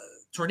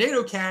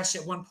Tornado Cash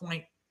at one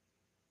point,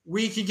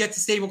 we could get the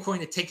stable coin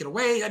to take it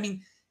away. I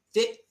mean,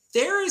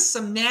 there is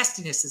some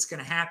nastiness that's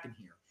going to happen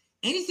here.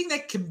 Anything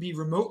that can be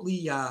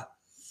remotely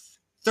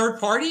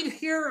third-partied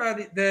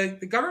here,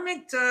 the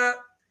government,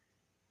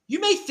 you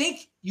may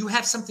think you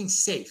have something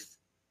safe.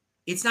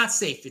 It's not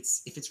safe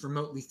if it's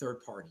remotely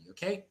third-party,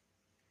 okay?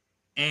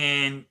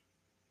 And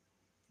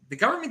the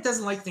government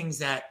doesn't like things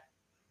that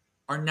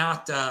are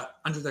not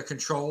under their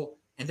control,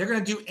 and they're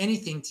going to do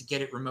anything to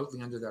get it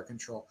remotely under their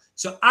control.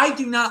 So I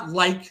do not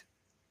like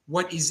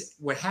what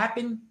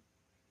happened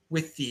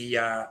with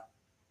the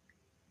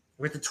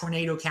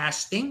Tornado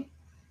Cash thing.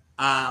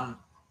 I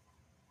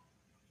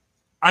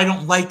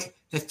don't like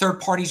that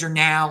third parties are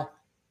now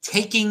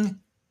taking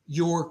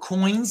your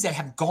coins that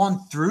have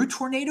gone through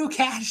Tornado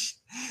Cash,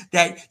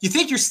 that you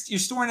think you're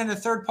storing in a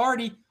third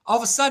party. All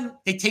of a sudden,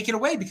 they take it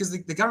away because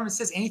the government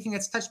says anything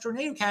that's touched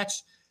Tornado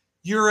Cash,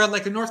 you're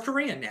like a North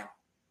Korean now.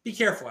 Be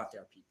careful out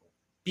there, people.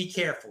 Be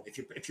careful.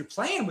 If you're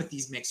playing with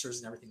these mixers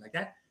and everything like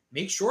that,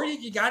 make sure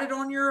you got it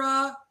on your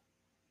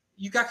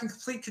you got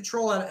complete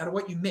control out of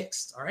what you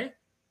mixed. All right.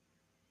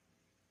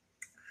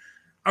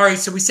 All right.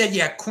 So we said,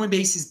 yeah,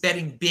 Coinbase is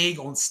betting big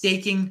on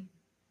staking.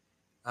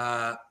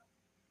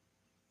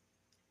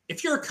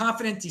 If you're a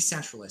confident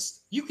decentralist,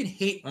 you can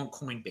hate on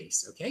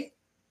Coinbase. Okay.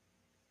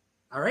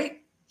 All right.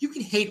 You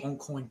can hate on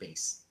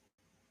Coinbase,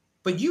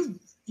 but you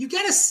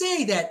got to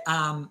say that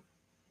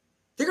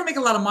they're going to make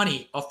a lot of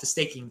money off the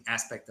staking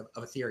aspect of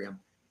Ethereum,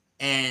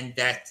 and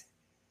that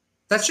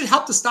should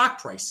help the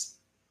stock price.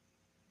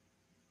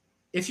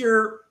 If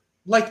you're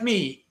like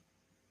me,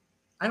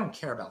 I don't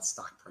care about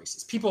stock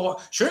prices.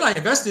 People, shouldn't I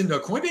invest in the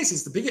Coinbase?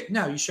 Is the biggest?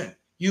 No, you shouldn't.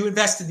 You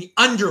invest in the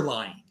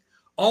underlying.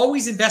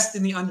 Always invest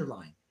in the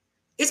underlying.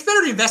 It's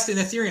better to invest in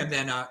Ethereum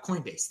than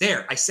Coinbase.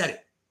 There, I said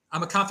it.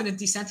 I'm a confident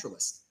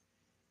decentralist.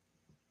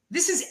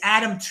 This is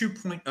Atom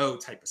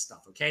 2.0 type of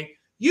stuff, okay?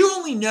 You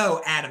only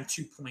know Atom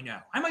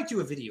 2.0. I might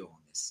do a video on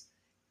this.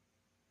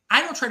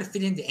 I don't try to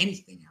fit into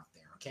anything out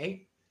there,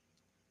 okay?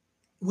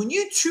 When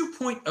you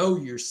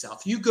 2.0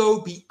 yourself, you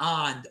go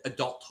beyond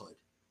adulthood.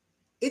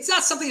 It's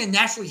not something that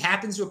naturally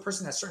happens to a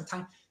person at a certain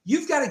time.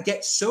 You've got to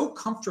get so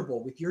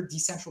comfortable with your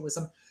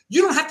decentralism.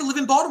 You don't have to live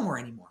in Baltimore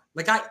anymore.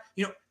 Like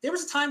there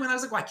was a time when I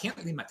was like, well, I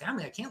can't leave my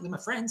family. I can't leave my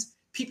friends.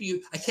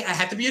 I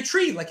had to be a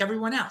tree like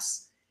everyone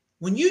else.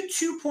 When you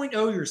 2.0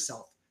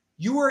 yourself,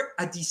 you are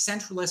a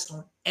decentralist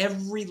on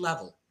every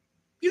level.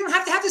 You don't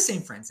have to have the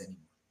same friends anymore.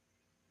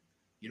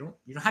 You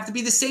don't have to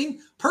be the same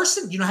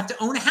person. You don't have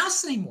to own a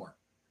house anymore.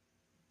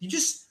 You're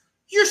just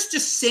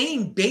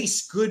saying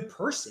base good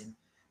person,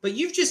 but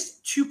you've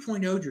just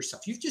 2.0'd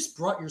yourself. You've just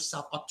brought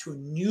yourself up to a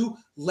new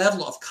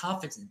level of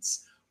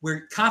confidence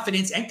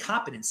and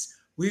competence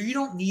where you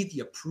don't need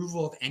the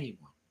approval of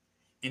anyone.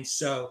 And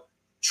so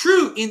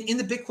true in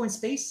the Bitcoin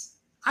space,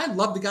 I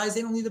love the guys.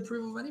 They don't need the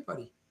approval of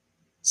anybody.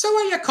 So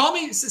call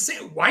me. Say,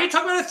 why are you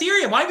talking about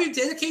Ethereum? Why do you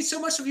dedicate so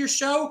much of your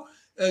show?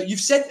 You've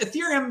said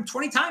Ethereum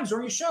 20 times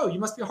during your show. You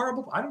must be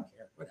horrible. I don't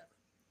care. Whatever.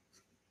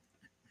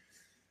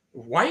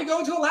 Why are you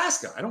going to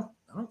Alaska? I don't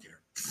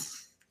care.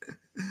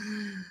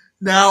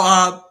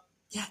 Now,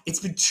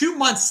 it's been 2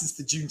 months since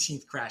the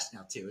Juneteenth crash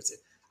now, too.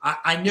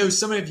 I know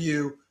some of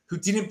you who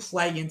didn't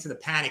play into the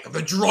panic of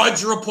the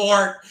Drudge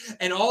Report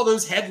and all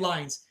those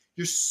headlines.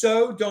 You're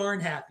so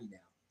darn happy now.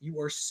 You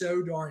are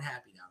so darn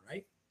happy now,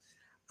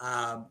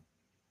 right?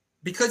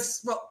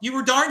 Because, well, you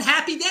were darn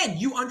happy then.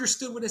 You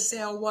understood what a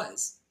sale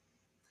was.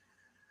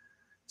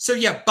 So,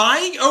 yeah,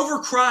 buying over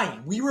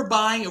crying. We were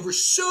buying over.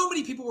 So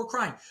many people were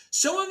crying.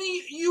 So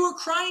many you are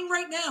crying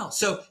right now.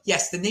 So,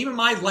 yes, the name of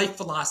my life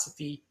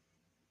philosophy,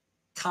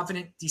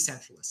 confident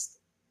decentralist.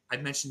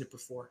 I've mentioned it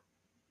before.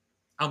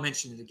 I'll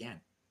mention it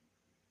again.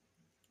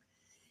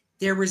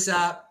 there was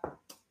a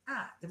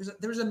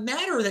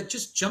matter that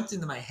just jumped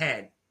into my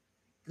head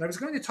that I was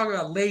going to talk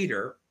about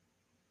later.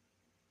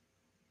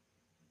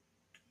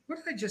 What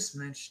did I just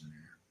mention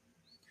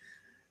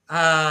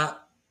there?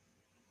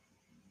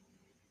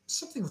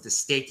 Something with the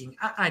staking.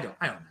 I don't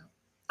know.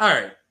 All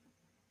right.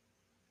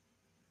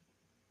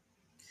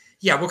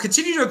 Yeah, we'll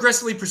continue to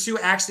aggressively pursue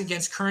action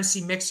against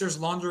currency mixers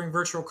laundering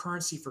virtual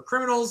currency for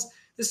criminals.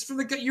 This is from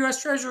the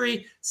U.S.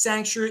 Treasury.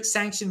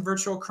 Sanctioned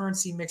virtual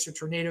currency mixer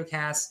Tornado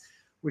Cash,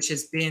 which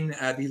has been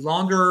the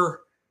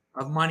launder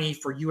of money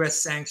for U.S.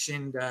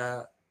 sanctioned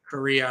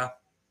Korea.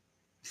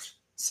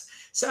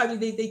 So I mean,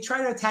 they try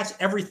to attach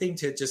everything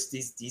to just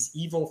these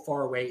evil,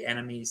 faraway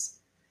enemies.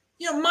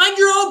 You know, mind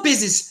your own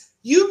business.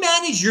 You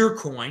manage your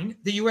coin,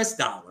 the U.S.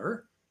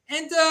 dollar,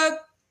 and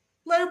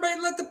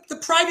let the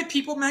private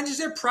people manage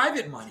their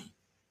private money.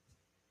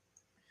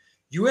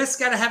 U.S.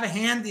 got to have a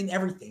hand in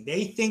everything.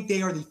 They think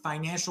they are the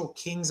financial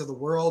kings of the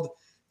world.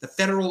 The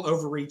federal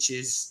overreach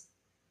is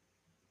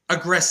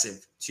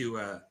aggressive,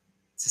 to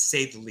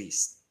say the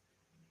least.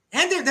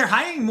 And they're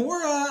hiring more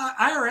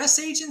IRS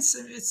agents.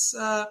 It's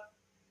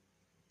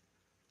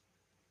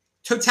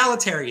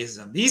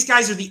totalitarianism. These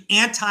guys are the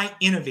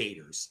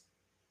anti-innovators.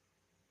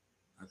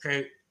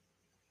 Okay.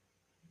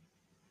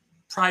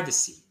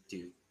 Privacy,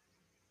 dude.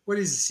 What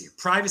is this here?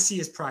 Privacy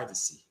is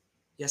privacy.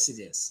 Yes,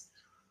 it is.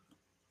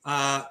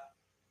 I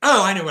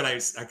know what I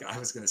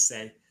was going to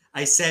say.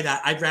 I said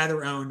I'd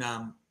rather own.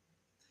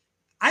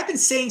 I've been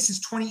saying since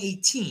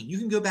 2018. You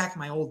can go back to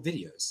my old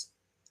videos,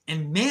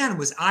 and man,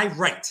 was I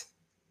right.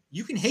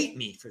 You can hate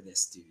me for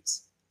this,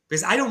 dudes,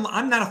 because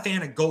I'm not a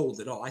fan of gold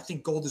at all. I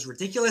think gold is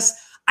ridiculous.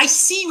 I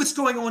see what's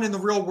going on in the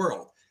real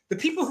world. The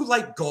people who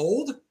like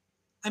gold,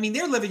 I mean,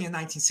 they're living in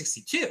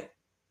 1962.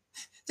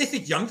 They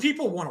think young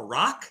people want to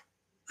rock.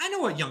 I know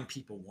what young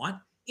people want.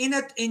 In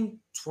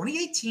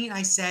 2018,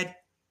 I said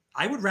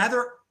I would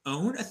rather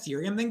own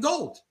Ethereum than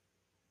gold.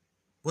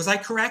 Was I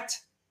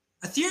correct?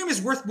 Ethereum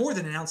is worth more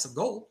than an ounce of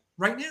gold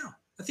right now.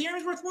 Ethereum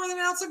is worth more than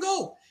an ounce of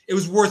gold. It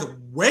was worth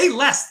way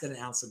less than an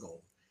ounce of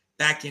gold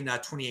back in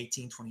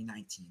 2018,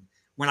 2019.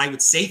 When I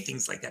would say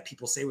things like that,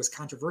 people say it was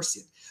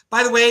controversial.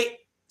 By the way,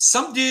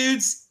 some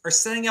dudes are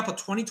setting up a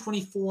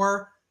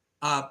 2024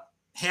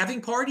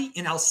 halving party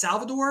in El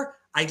Salvador.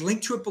 I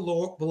linked to it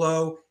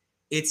below.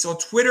 It's on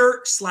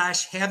Twitter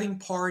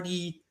 /halving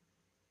party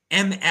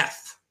MF.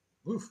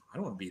 Oof, I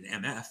don't want to be the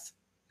MF.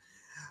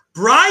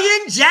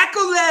 Brian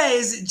Jacudo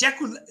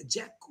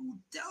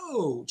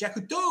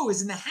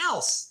is in the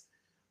house.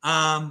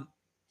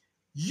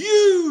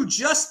 You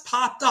just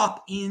popped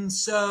up in,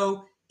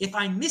 so if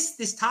I missed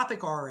this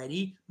topic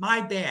already,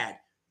 my bad.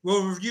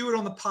 We'll review it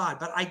on the pod,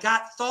 but I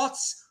got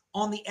thoughts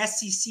on the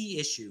SEC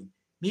issue.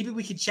 Maybe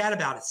we could chat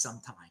about it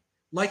sometime.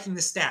 Liking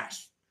the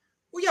stash.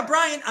 Well, yeah,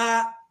 Brian,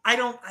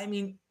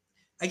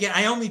 again,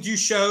 I only do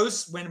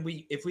shows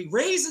if we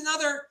raise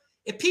another,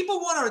 if people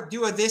want to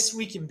do a This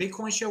Week in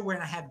Bitcoin show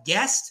where I have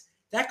guests,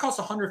 that costs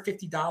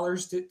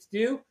 $150 to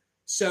do.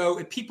 So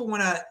if people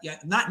want to,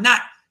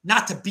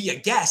 not to be a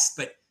guest,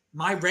 but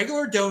my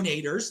regular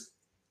donators,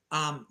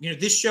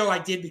 this show I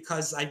did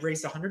because I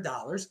raised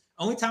 $100.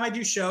 Only time I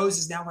do shows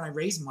is now when I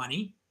raise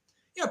money.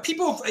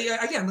 People,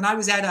 again, when I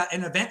was at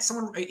an event,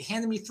 someone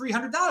handed me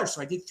 $300.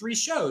 So I did 3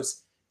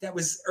 shows. That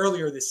was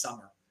earlier this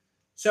summer.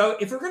 So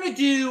if we're going to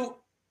do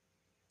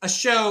a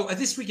show, a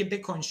This Week in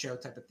Bitcoin show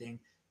type of thing,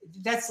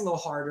 that's a little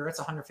harder. That's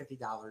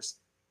 $150.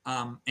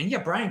 And yeah,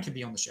 Brian could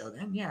be on the show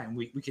then. Yeah, and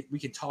we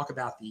could talk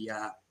about the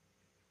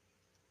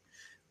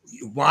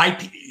why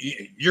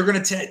you're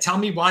going to tell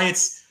me why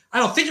it's. I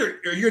don't think you're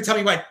going to tell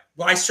me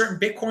why certain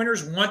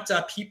Bitcoiners want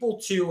people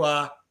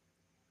to.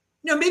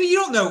 Maybe you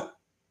don't know,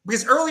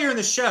 because earlier in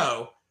the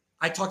show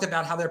I talked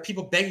about how there are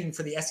people begging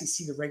for the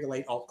SEC to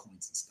regulate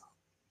altcoins and stuff,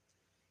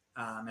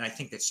 and I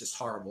think that's just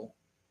horrible.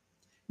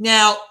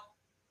 Now,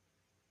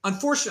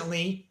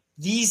 unfortunately,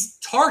 these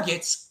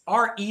targets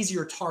are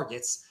easier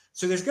targets.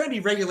 So there's going to be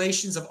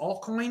regulations of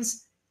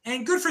altcoins,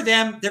 and good for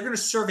them. They're going to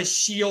serve as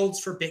shields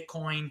for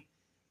Bitcoin,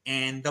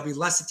 and there'll be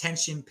less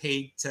attention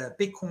paid to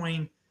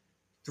Bitcoin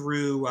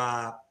through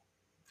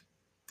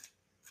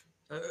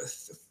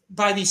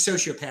by these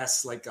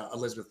sociopaths like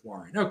Elizabeth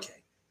Warren.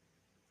 Okay.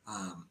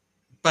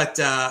 But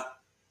the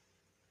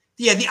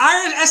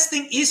IRS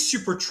thing is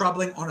super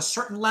troubling on a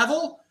certain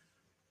level.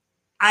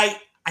 I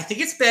think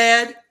it's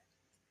bad.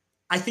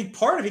 I think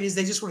part of it is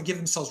they just want to give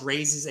themselves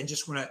raises and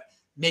just want to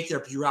make their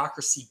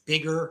bureaucracy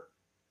bigger.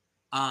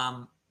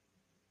 And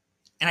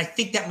I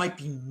think that might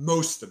be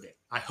most of it.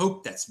 I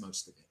hope that's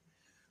most of it.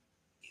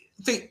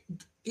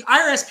 The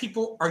IRS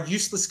people are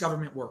useless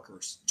government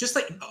workers. Just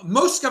like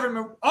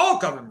all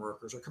government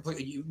workers are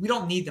completely, we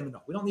don't need them at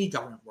all. We don't need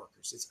government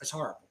workers. It's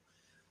horrible.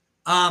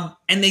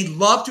 And they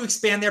love to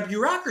expand their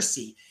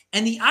bureaucracy.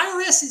 And the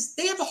IRS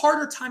they have a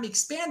harder time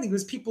expanding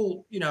because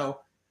people,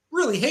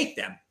 really hate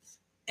them.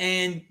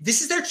 And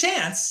this is their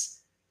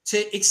chance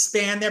to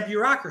expand their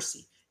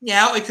bureaucracy.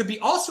 Now, it could be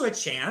also a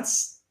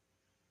chance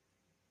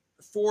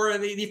for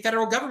the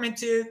federal government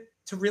to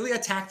really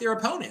attack their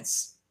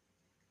opponents.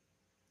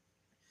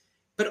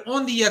 But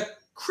on the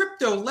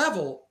crypto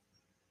level,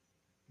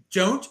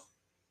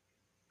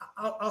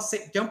 I'll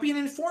say, don't be an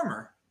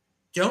informer.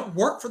 Don't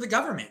work for the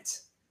government.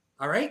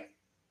 All right.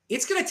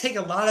 It's going to take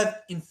a lot of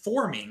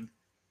informing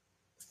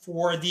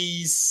for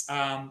these.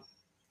 Oh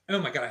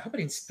my God. I hope I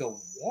didn't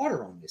spill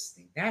water on this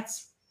thing.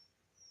 That's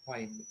why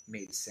I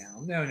made a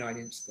sound. No, I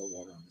didn't spill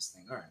water on this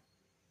thing. All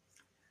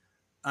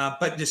right.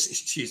 But just,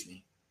 excuse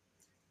me.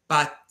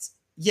 But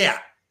yeah,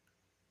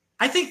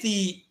 I think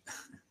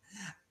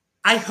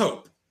I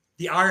hope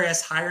the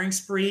IRS hiring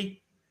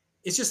spree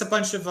is just a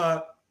bunch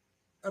of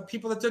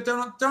people that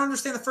don't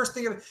understand the first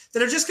thing of it,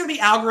 that are just going to be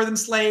algorithm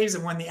slaves.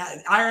 And when the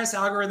IRS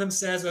algorithm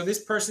says, "Oh,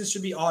 this person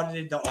should be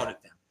audited," they'll audit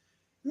them.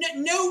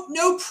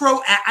 No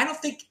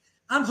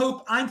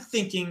I'm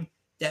thinking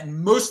that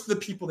most of the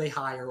people they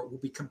hire will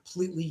be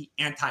completely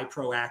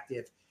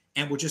anti-proactive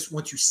and will just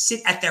want to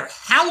sit at their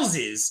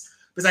houses,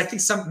 because I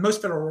think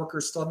most federal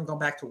workers still haven't gone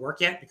back to work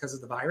yet because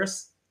of the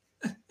virus.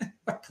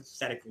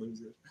 Pathetic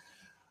losers.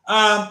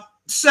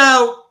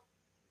 So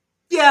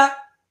yeah,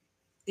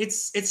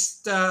 it's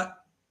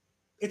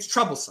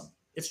troublesome.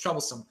 It's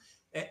troublesome.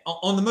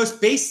 On the most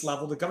base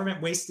level, the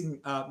government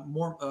wasting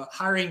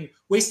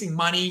wasting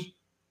money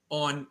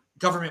on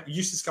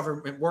useless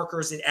government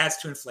workers, it adds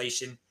to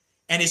inflation.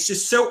 And it's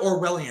just so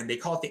Orwellian. They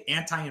call it the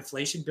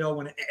anti-inflation bill,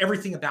 when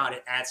everything about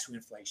it adds to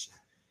inflation.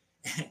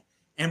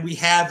 And we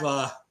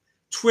have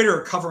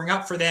Twitter covering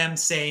up for them,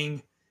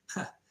 saying,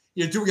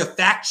 you're doing a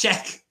fact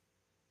check,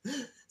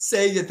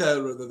 saying that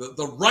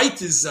the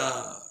right is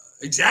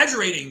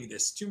exaggerating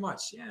this too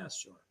much. Yeah,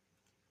 sure.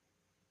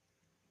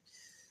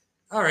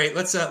 All right,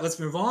 let's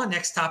move on.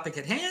 Next topic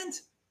at hand.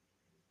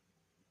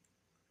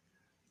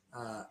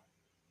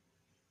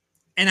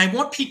 And I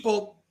want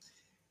people,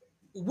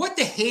 what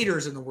the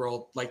haters in the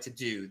world like to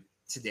do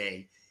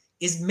today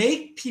is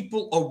make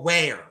people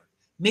aware,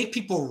 make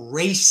people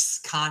race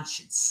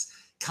conscious,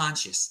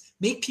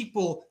 make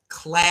people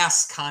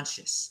class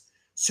conscious,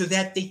 so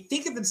that they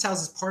think of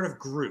themselves as part of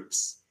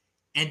groups,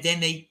 and then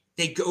they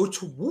go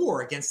to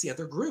war against the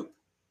other group.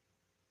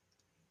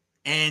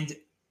 And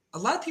a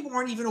lot of people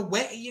aren't even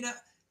aware.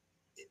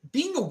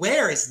 Being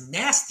aware is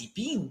nasty.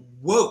 Being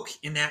woke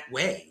in that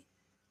way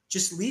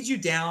just leads you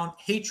down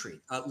hatred,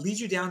 leads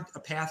you down a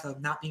path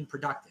of not being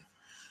productive.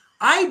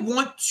 I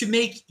want to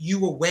make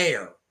you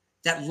aware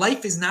that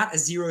life is not a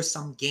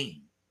zero-sum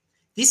game.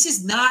 This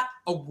is not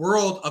a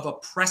world of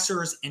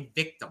oppressors and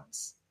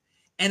victims.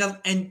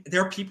 And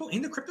there are people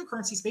in the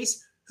cryptocurrency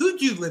space who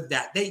do live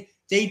that. They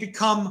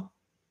become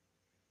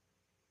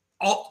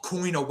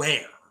altcoin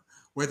aware,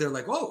 where they're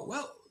like, oh,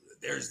 well,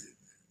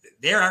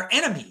 they're our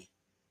enemy,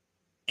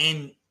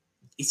 and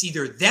it's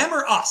either them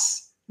or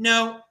us.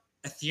 No,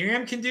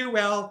 Ethereum can do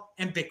well,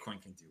 and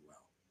Bitcoin can do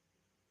well.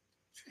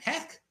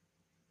 Heck,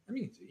 I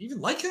mean, even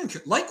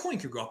Litecoin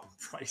could go up in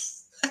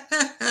price.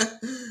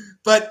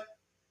 But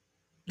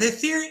the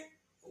Ethereum,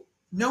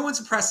 no one's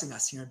oppressing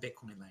us here in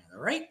Bitcoin land,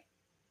 all right?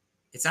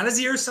 It's not a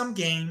zero-sum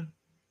game.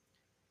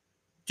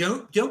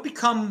 Don't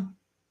become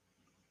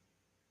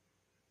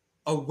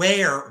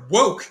aware,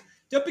 woke.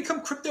 Don't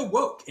become crypto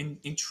woke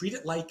and treat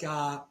it like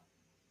a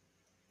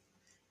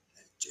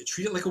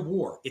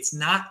war. It's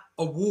not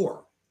a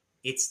war.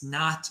 It's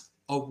not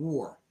a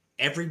war.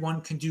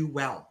 Everyone can do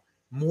well.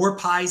 More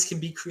pies can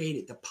be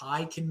created. The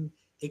pie can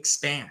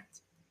expand.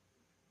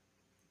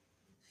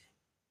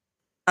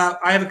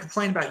 I have a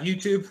complaint about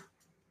YouTube.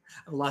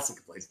 I have lots of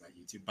complaints about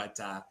YouTube, but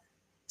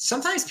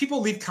sometimes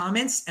people leave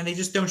comments and they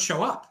just don't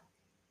show up.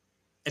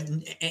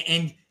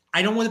 And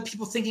I don't want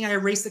people thinking I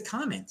erased the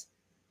comment.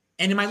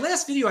 And in my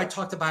last video, I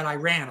talked about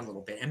Iran a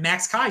little bit and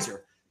Max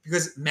Kaiser,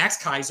 because Max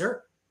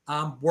Kaiser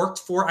worked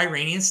for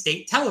Iranian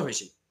state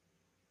television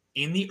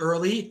in the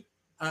early,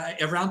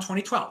 around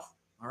 2012.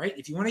 All right.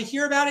 If you want to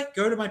hear about it,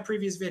 go to my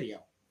previous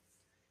video.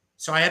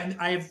 So I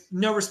have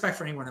no respect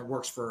for anyone that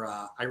works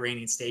for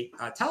Iranian state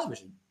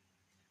television,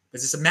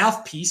 because it's a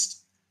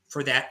mouthpiece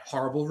for that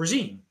horrible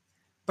regime.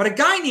 But a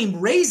guy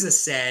named Reza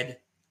said,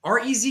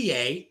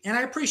 R-E-Z-A, and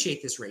I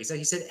appreciate this, Reza.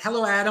 He said,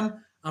 hello,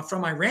 Adam. I'm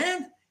from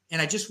Iran,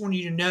 and I just want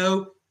you to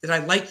know that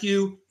I like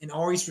you and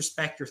always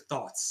respect your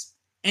thoughts.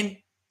 And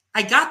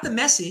I got the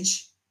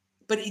message,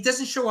 but it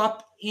doesn't show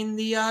up in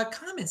the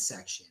comments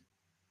section.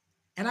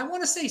 And I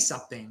want to say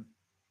something.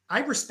 I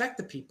respect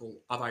the people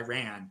of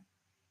Iran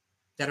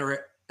that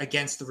are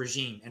against the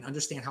regime and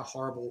understand how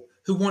horrible,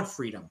 who want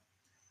freedom.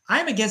 I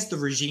am against the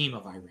regime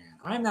of Iran.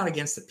 I am not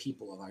against the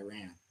people of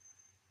Iran.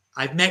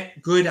 I've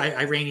met good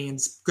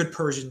Iranians, good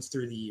Persians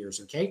through the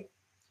years, okay?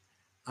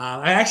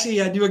 I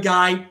actually knew a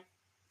guy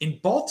in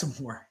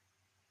Baltimore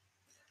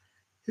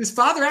whose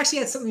father actually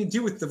had something to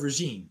do with the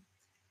regime.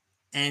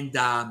 And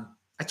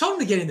I told him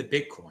to get into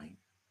Bitcoin.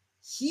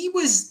 He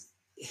was,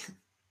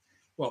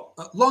 well,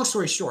 long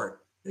story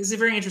short, this is a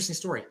very interesting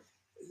story.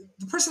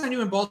 The person I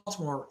knew in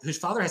Baltimore whose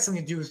father had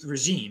something to do with the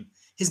regime,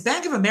 his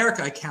Bank of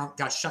America account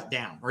got shut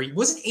down, or he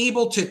wasn't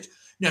able to,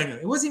 no,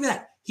 it wasn't even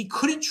that. He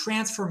couldn't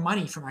transfer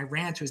money from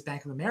Iran to his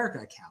Bank of America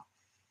account.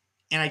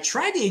 And I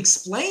tried to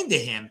explain to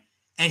him,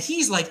 And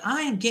he's like,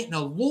 I am getting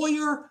a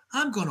lawyer.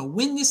 I'm going to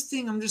win this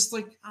thing. I'm just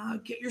like,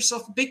 get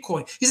yourself a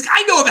Bitcoin. He's like,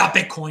 I know about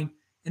Bitcoin.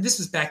 And this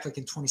was back like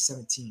in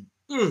 2017.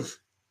 Ugh.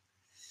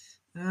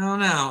 I don't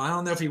know. I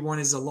don't know if he won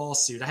his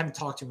lawsuit. I haven't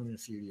talked to him in a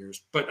few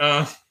years. But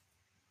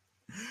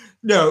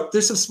no,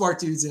 there's some smart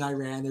dudes in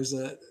Iran.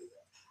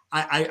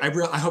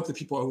 I hope that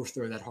people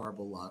overthrow that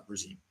horrible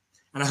regime.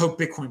 And I hope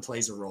Bitcoin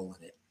plays a role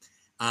in it.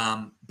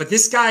 But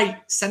this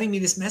guy sending me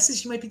this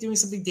message, he might be doing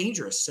something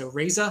dangerous. So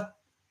Reza,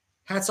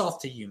 hats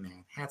off to you,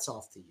 man. Hats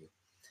off to you.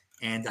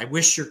 And I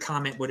wish your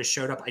comment would have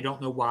showed up. I don't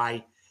know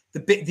why.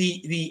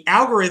 The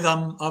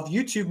algorithm of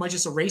YouTube might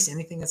just erase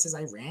anything that says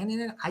Iran in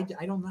it.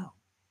 I don't know.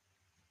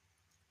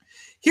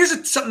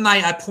 Here's something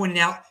I pointed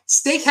out.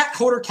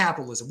 Stakeholder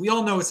capitalism. We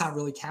all know it's not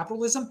really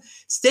capitalism.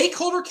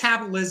 Stakeholder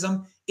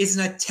capitalism is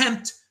an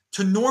attempt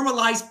to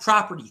normalize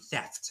property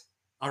theft.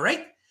 All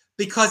right?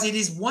 Because it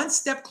is one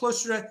step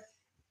closer to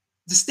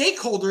the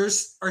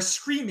stakeholders are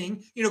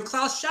screaming. You know,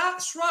 Klaus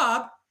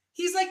Schwab,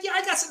 he's like, yeah,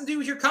 I got something to do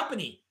with your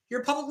company.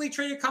 You're a publicly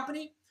traded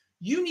company.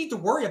 You need to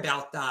worry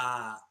about,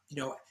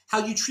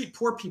 how you treat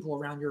poor people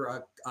around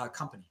your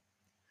company.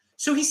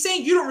 So he's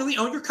saying you don't really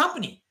own your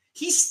company.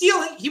 He's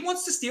stealing. He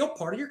wants to steal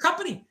part of your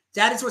company.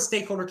 That is what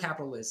stakeholder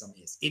capitalism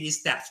is. It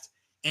is theft.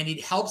 And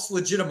it helps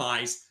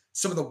legitimize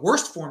some of the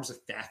worst forms of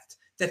theft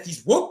that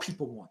these woke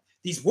people want.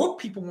 These woke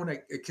people want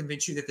to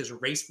convince you that there's a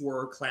race war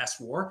or class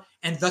war,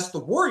 and thus the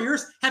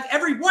warriors have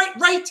every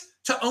right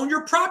to own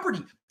your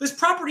property. This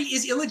property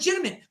is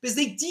illegitimate because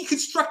they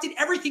deconstructed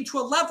everything to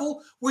a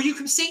level where you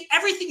can say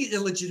everything is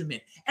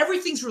illegitimate.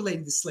 Everything's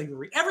related to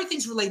slavery.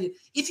 Everything's related.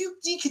 If you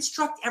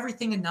deconstruct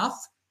everything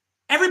enough,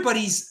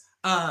 everybody's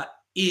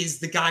is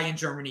the guy in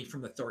Germany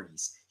from the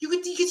 30s. You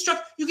can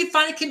deconstruct, you can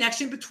find a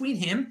connection between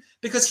him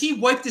because he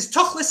wiped his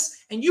tuchlis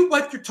and you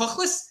wiped your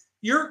tuchlis.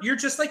 You're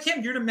just like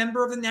him. You're a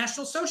member of the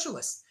National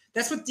Socialists.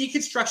 That's what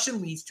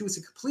deconstruction leads to. It's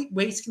a complete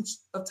waste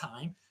of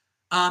time.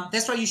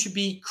 That's why you should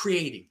be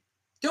creating.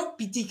 Don't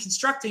be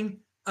deconstructing.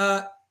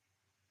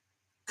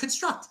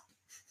 Construct.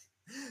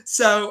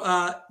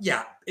 So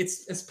yeah,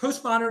 it's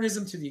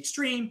postmodernism to the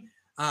extreme.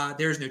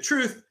 There's no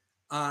truth,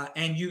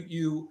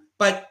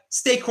 But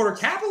stakeholder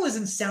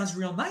capitalism sounds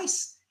real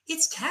nice.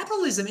 It's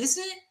capitalism,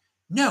 isn't it?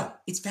 No,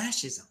 it's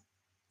fascism.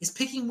 It's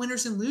picking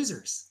winners and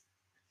losers.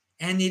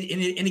 And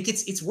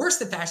it's worse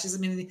than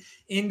fascism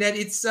in that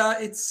it's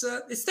theft.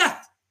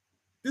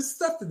 It's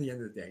theft at the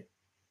end of the day.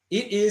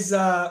 It is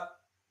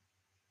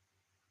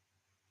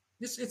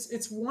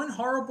it's one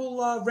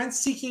horrible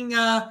rent-seeking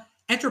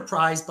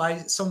enterprise by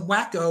some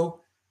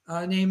wacko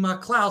named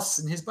Klaus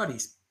and his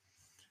buddies.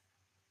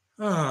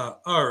 All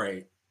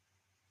right.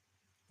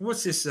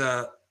 What's this?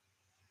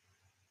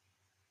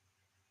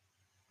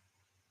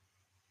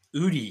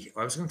 Udi.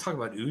 I was going to talk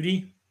about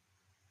Udi.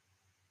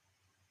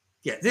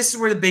 Yeah, this is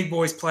where the big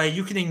boys play.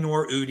 You can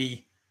ignore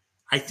Udi.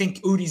 I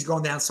think Udi's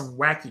going down some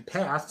wacky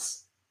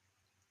paths.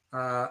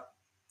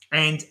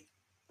 And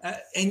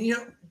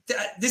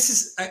this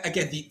is,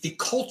 again, the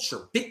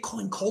culture.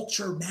 Bitcoin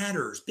culture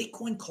matters.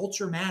 Bitcoin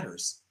culture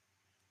matters.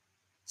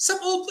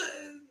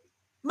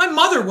 My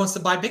mother wants to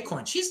buy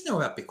Bitcoin. She doesn't know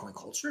about Bitcoin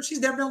culture. She's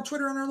never been on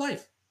Twitter in her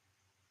life.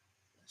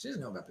 She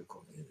doesn't know about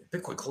Bitcoin.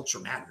 Bitcoin culture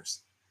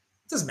matters.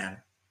 It doesn't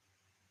matter.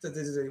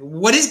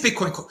 What is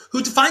Bitcoin?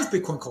 Who defines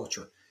Bitcoin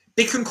culture?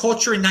 Bitcoin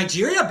culture in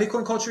Nigeria,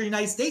 Bitcoin culture in the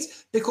United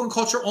States, Bitcoin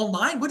culture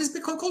online. What is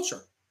Bitcoin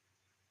culture?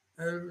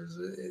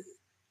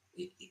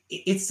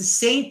 It's the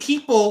same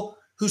people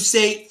who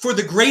say for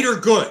the greater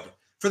good.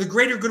 For the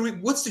greater good,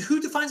 who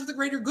defines what the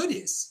greater good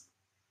is?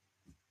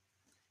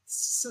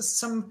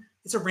 It's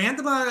a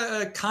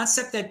random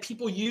concept that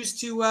people use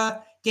to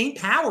gain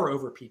power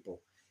over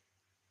people.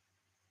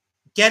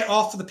 Get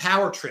off of the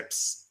power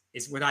trips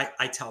is what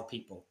I tell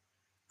people.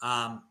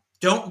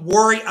 Don't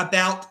worry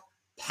about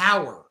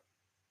power.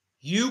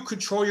 You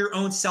control your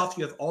own self.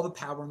 You have all the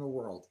power in the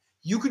world.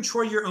 You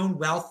control your own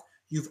wealth.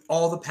 You have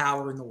all the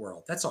power in the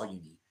world. That's all you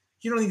need.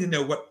 You don't need to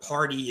know what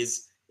party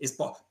is.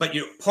 But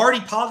party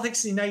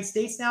politics in the United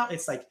States now,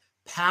 it's like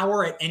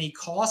power at any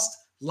cost,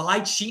 lie,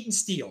 cheat, and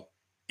steal.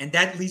 And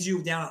that leads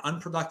you down an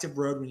unproductive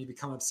road when you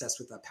become obsessed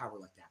with power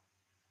like that.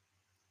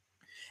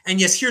 And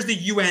yes, here's the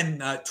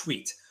UN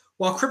tweet.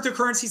 While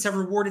cryptocurrencies have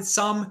rewarded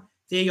some,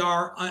 they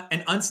are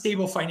an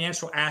unstable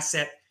financial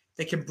asset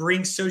that can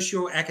bring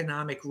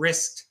socioeconomic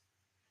risk.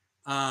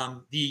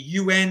 The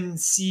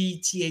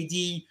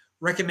UNCTAD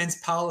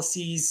recommends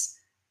policies,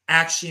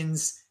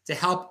 actions to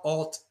help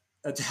halt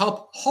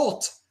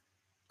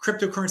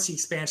cryptocurrency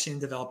expansion in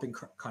developing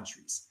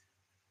countries.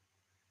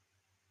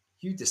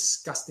 You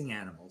disgusting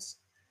animals.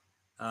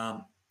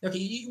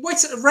 Okay,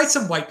 write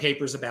some white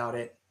papers about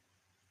it.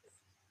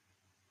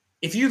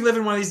 If you live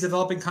in one of these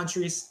developing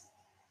countries,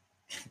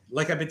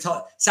 like I've been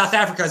telling, South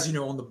Africa is,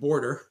 on the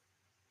border.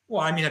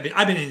 Well, I mean,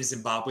 I've been in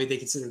Zimbabwe. They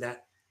consider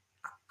that.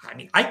 I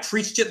mean, I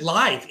preached it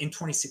live in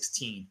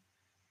 2016.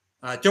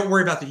 Don't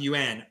worry about the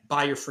UN.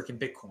 Buy your freaking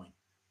Bitcoin.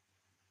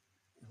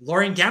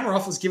 Lauren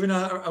Gamaroff was giving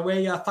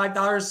away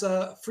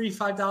 $5, free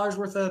 $5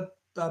 worth of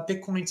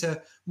Bitcoin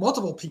to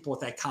multiple people at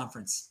that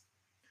conference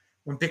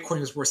when Bitcoin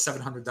was worth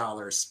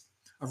 $700.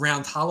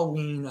 around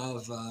Halloween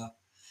of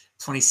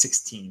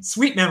 2016.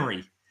 Sweet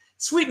memory.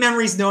 Sweet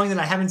memories knowing that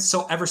I haven't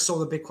ever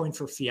sold a Bitcoin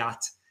for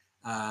fiat,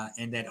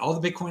 and that all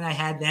the Bitcoin I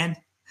had then,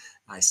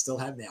 I still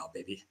have now,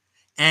 baby.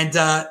 And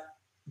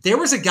there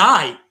was a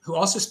guy who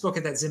also spoke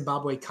at that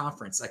Zimbabwe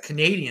conference, a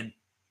Canadian.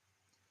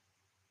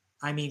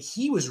 I mean,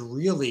 he was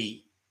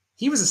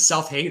a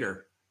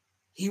self-hater.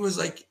 He was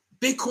like,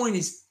 Bitcoin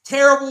is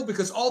terrible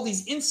because all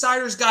these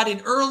insiders got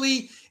in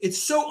early.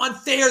 It's so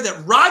unfair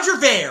that Roger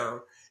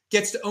Ver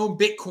gets to own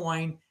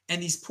Bitcoin,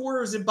 and these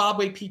poor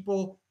Zimbabwe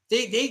people,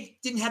 they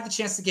didn't have the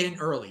chance to get in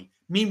early.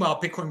 Meanwhile,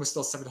 Bitcoin was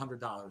still $700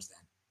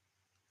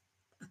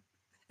 then.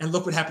 And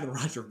look what happened to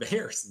Roger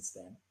Ver since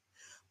then.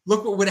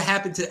 Look what would have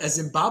happened to a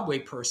Zimbabwe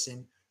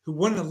person who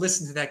wouldn't have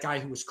listened to that guy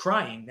who was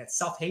crying, that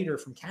self-hater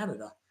from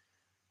Canada.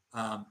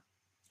 All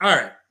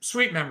right,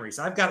 sweet memories.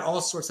 I've got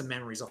all sorts of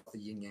memories off the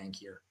yin yang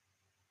here.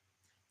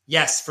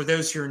 Yes, for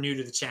those who are new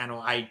to the channel,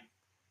 I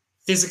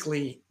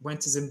physically went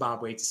to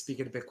Zimbabwe to speak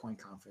at a Bitcoin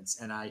conference,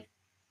 and I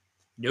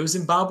know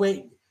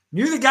Zimbabwe,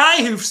 knew the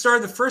guy who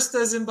started the first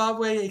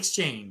Zimbabwe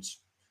exchange,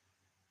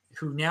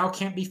 who now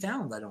can't be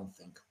found, I don't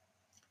think.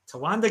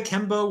 Tawanda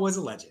Kembo was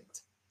a legend.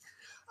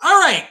 All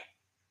right.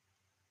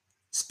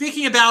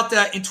 Speaking about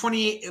that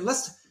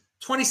was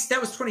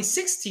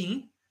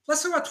 2016.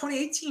 Let's talk about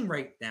 2018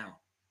 right now.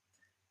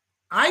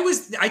 I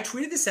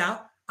tweeted this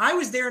out. I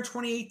was there in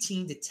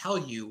 2018 to tell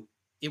you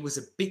it was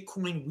a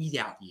Bitcoin weed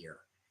out year.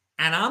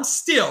 And I'm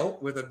still,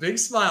 with a big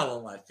smile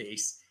on my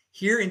face,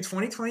 here in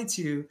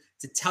 2022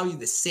 to tell you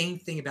the same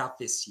thing about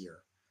this year.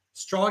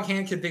 Strong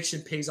hand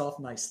conviction pays off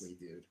nicely,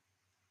 dude.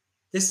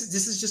 This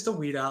is just a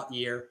weed out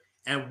year.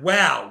 And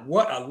wow,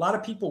 what a lot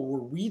of people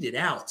were weeded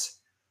out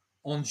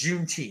on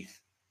Juneteenth.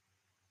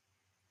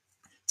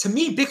 To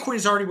me, Bitcoin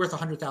is already worth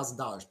 $100,000,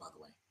 by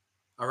the way.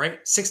 All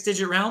right,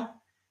 6-digit round.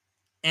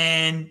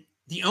 And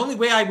the only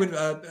way I would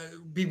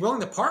be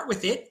willing to part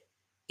with it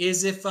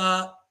is if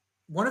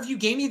one of you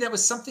gave me that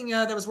was something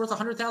that was worth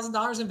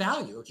 $100,000 in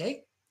value.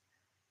 Okay,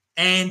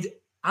 and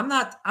I'm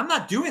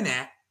not doing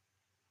that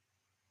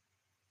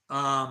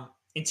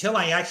until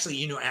I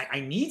actually,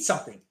 I need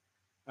something.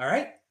 All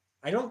right,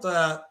 I don't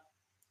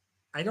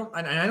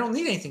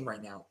need anything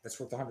right now that's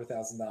worth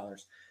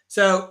 $100,000.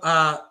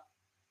 So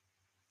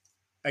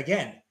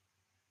again,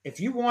 if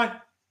you want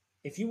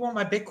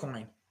my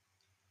Bitcoin,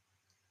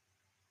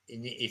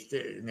 and if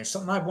there's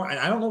something I want, and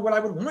I don't know what I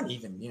would want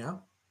even,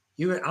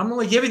 I'm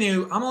only giving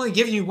you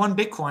one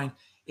Bitcoin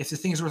if the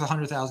thing is worth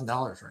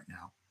 $100,000 right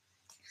now.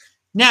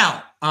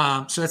 Now,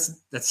 so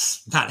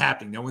that's not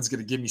happening. No one's going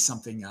to give me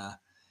something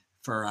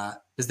for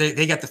because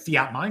they got the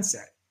fiat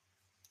mindset.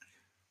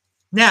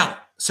 Now,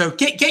 so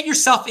get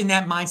yourself in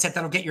that mindset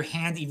that'll get your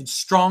hand even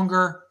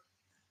stronger.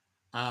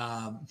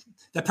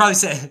 That probably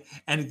said,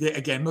 and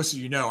again, most of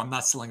you know I'm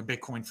not selling a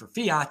Bitcoin for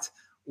fiat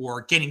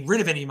or getting rid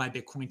of any of my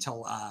Bitcoin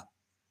till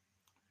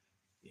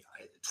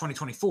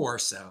 2024.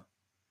 So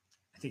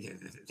I think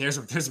there's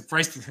a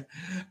price.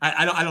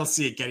 I don't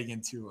see it getting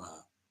into.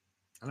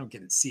 I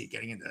don't see it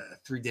getting into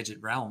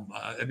 3-digit realm.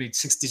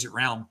 6-digit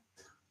realm.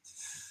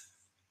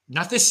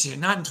 Not this year.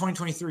 Not in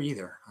 2023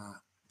 either.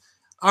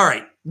 All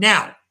right,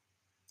 now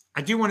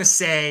I do want to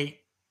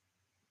say.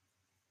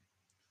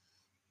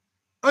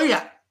 Oh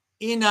yeah,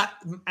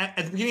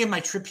 at the beginning of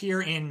my trip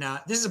here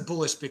this is a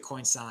bullish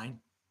Bitcoin sign.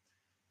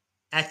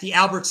 At the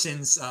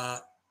Albertsons,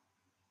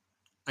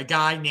 a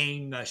guy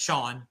named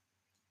Sean,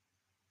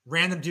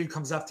 random dude,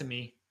 comes up to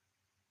me.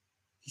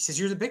 He says,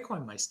 "You're the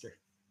Bitcoin Meister."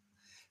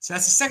 So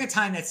that's the second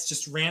time that's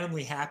just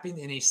randomly happened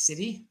in a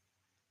city.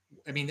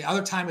 I mean, the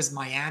other time was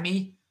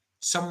Miami.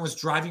 Someone was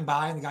driving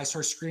by and the guy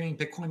started screaming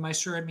Bitcoin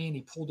Meister at me, and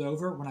he pulled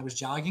over when I was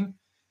jogging.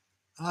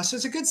 So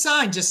it's a good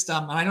sign. Just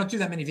I don't do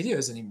that many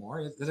videos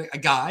anymore. A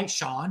guy,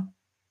 Sean,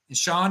 and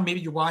Sean, maybe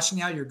you're watching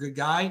now. You're a good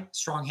guy,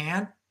 strong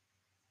hand.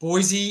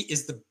 Boise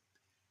is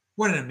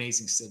what an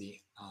amazing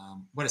city.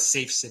 What a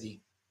safe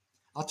city.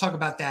 I'll talk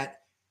about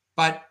that.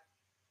 But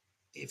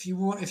if you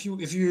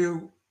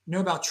know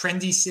about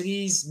trendy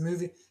cities,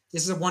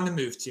 this is a one to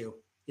move to.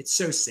 It's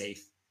so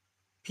safe.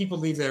 People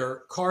leave their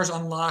cars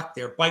unlocked,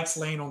 their bikes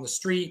laying on the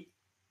street.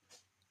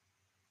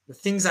 The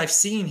things I've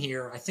seen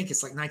here, I think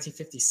it's like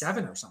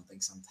 1957 or something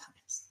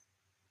sometimes.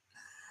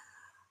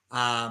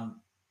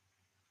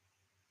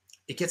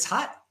 It gets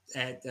hot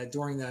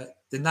during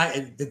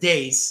the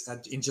days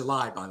in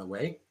July, by the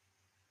way.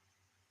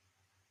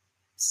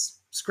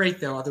 It's great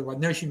though. Otherwise,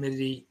 no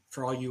humidity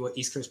for all you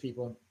East Coast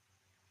people.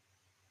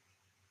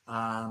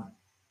 All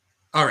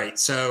right.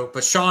 So,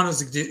 but Sean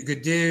was a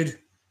good dude.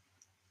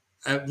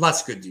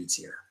 Lots of good dudes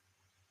here.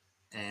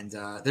 And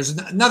there's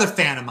another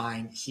fan of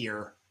mine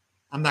here.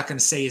 I'm not going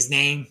to say his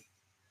name.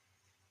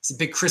 He's a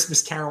big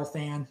Christmas Carol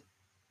fan.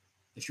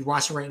 If you're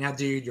watching right now,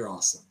 dude, you're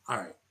awesome. All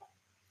right.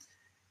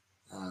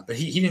 But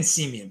he didn't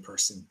see me in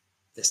person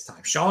this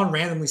time. Sean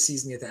randomly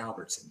sees me at the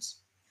Albertsons.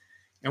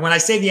 And when I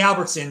say the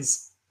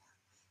Albertsons,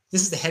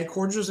 this is the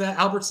headquarters of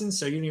Albertsons,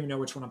 so you don't even know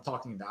which one I'm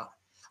talking about.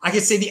 I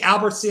could say the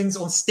Albertsons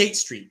on State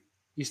Street.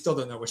 You still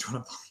don't know which one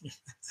I'm talking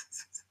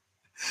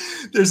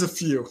about. There's a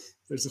few.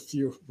 There's a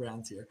few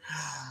around here.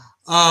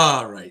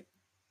 All right.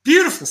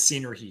 Beautiful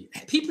scenery.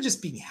 People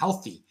just being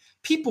healthy.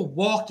 People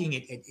walking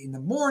in the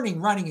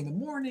morning, running in the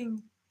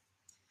morning.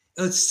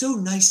 Oh, it's so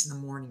nice in the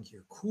morning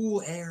here.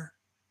 Cool air.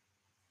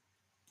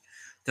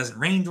 Doesn't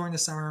rain during the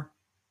summer.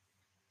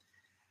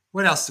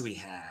 What else do we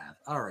have?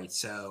 All right.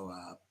 So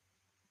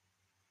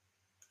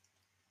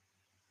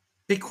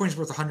Bitcoin's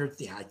worth 100.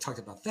 Yeah, I talked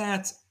about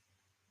that.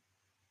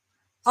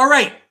 All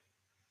right.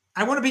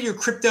 I want to be your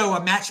crypto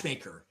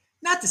matchmaker.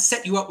 Not to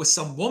set you up with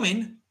some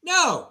woman.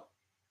 No.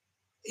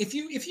 If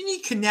you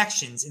need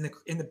connections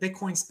in the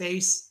Bitcoin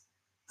space,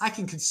 I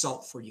can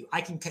consult for you.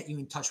 I can get you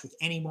in touch with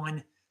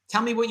anyone.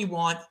 Tell me what you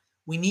want.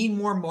 We need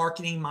more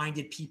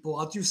marketing-minded people.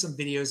 I'll do some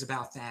videos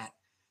about that.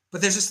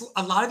 But there's just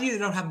a lot of you that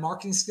don't have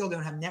marketing skills,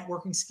 don't have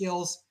networking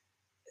skills,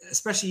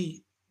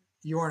 especially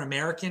you're an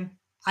American.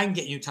 I can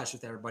get you in touch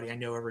with everybody. I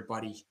know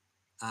everybody.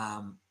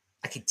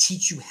 I can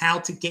teach you how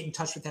to get in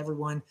touch with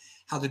everyone,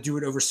 how to do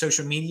it over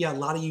social media. A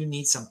lot of you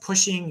need some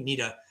pushing. You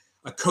need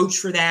a coach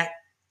for that.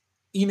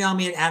 Email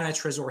me at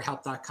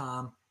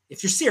adam@tresorhelp.com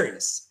if you're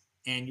serious,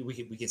 and we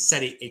can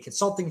set a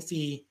consulting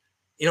fee.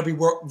 It'll be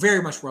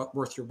very much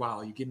worth your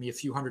while. You give me a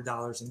few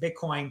 $100s in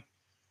Bitcoin,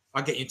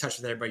 I'll get you in touch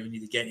with everybody you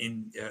need to get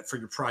in for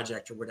your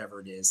project or whatever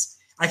it is.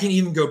 I can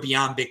even go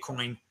beyond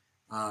Bitcoin,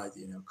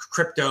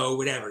 crypto,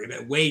 whatever,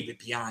 way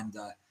beyond.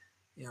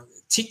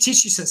 Teach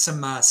you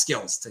some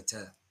skills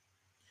to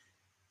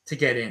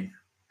get in.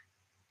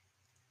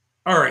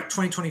 All right,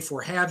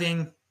 2024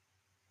 halving.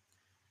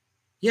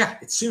 Yeah,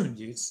 it's soon,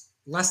 dudes.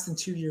 Less than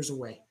 2 years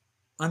away.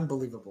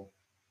 Unbelievable.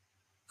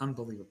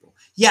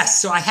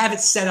 Yes, so I have it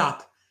set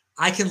up.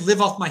 I can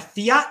live off my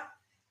fiat,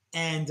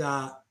 and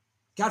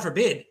God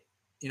forbid,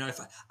 if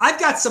I've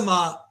got some,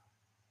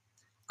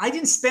 I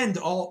didn't spend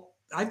all.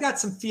 I've got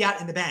some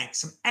fiat in the bank,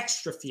 some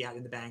extra fiat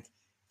in the bank.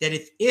 That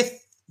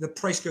if the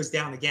price goes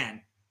down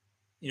again,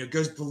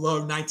 goes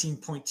below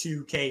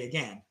 19.2K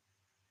again.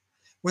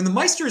 When the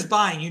Meister is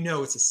buying,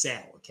 it's a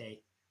sale.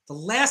 Okay, the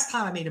last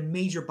time I made a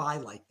major buy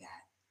like that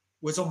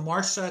was on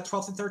March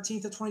 12th and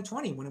 13th of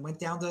 2020 when it went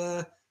down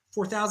to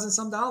 $4,000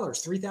 some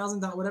dollars,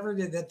 $3,000, whatever.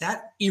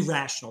 That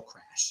irrational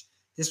crash.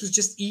 This was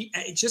just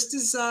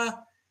as.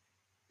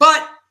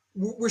 But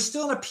we're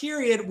still in a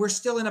period. We're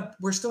still in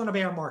a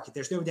bear market.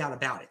 There's no doubt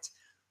about it.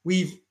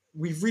 We've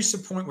reached a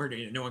point where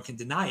no one can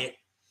deny it.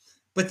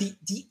 But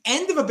the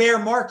end of a bear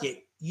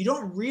market, you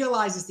don't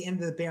realize it's the end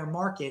of the bear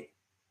market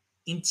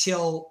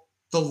until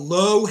the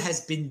low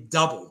has been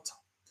doubled.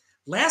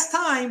 Last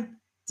time,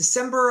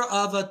 December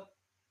of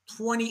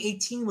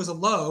 2018 was a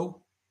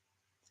low,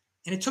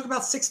 and it took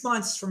about 6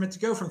 months from it to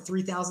go from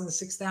 3,000 to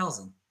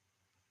 6,000.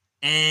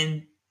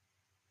 And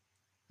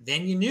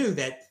then you knew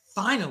that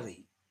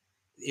finally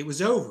it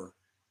was over.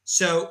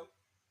 So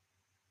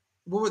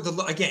what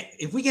would again,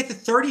 if we get to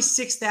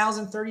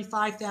 36,000,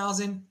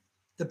 35,000,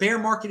 the bear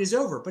market is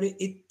over, but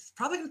it's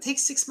probably going to take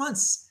 6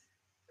 months.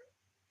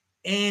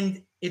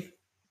 And if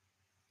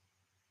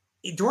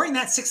during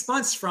that 6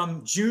 months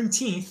from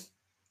Juneteenth,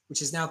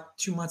 which is now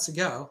 2 months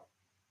ago,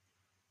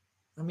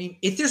 I mean,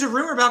 if there's a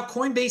rumor about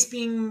Coinbase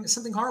being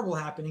something horrible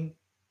happening,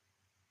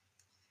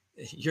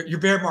 your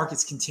bear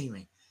market's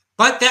continuing.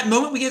 But that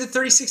moment we get to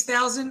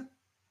 36,000,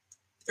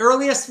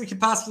 earliest we could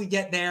possibly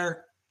get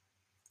there,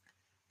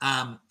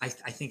 I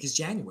think, is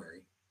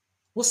January.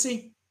 We'll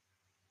see.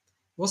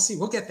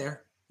 We'll get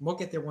there.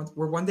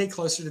 We're one day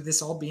closer to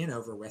this all being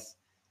over with.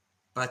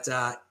 But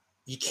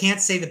you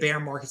can't say the bear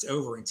market's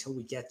over until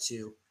we get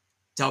to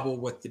double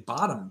what the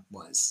bottom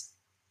was.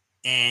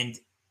 And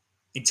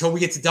until we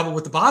get to double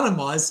what the bottom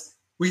was,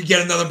 we can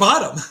get another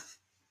bottom,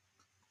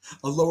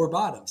 a lower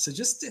bottom. So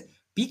just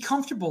be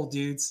comfortable,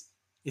 dudes.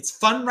 It's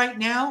fun right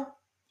now.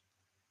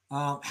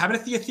 How about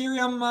if the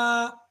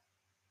Ethereum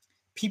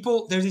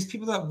people, there's these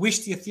people that wish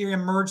the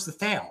Ethereum merge to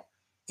fail.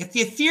 If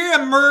the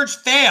Ethereum merge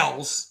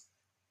fails,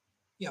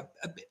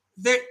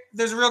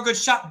 there's a real good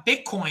shot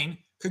Bitcoin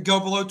could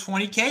go below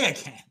 20K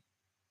again.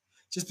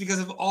 Just because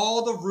of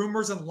all the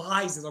rumors and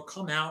lies that'll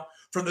come out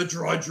from the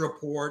Drudge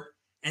Report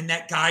and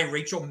that guy,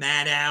 Rachel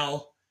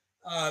Maddow,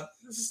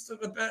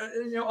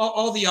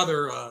 all the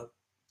other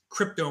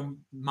crypto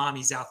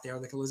mommies out there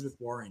like Elizabeth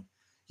Warren.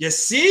 You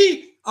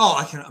see? Oh,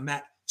 I can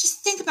imagine.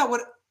 Just think about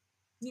what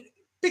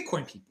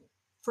Bitcoin people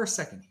for a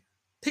second here.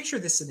 Picture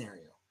this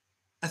scenario.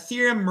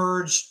 Ethereum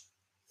merge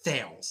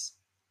fails.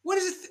 What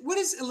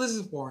is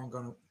Elizabeth Warren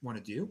going to want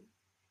to do?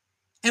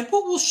 And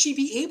what will she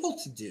be able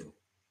to do?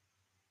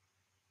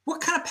 What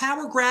kind of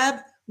power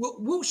grab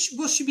will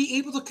she be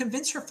able to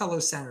convince her fellow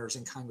senators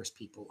and Congress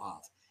people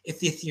of if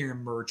the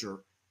Ethereum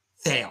merger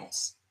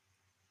fails?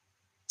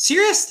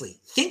 Seriously,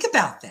 think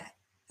about that.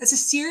 That's a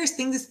serious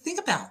thing to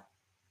think about.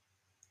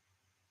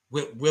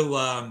 We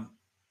want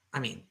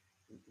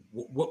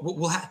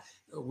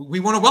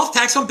a wealth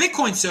tax on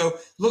Bitcoin. So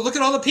look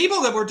at all the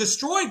people that were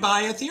destroyed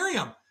by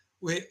Ethereum.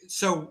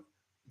 So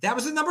that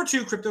was the number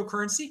 2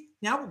 cryptocurrency.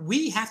 Now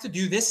we have to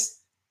do this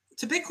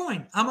to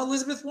Bitcoin. I'm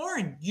Elizabeth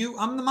Warren.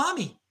 I'm the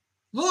mommy.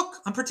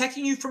 Look, I'm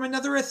protecting you from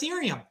another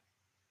Ethereum.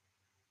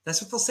 That's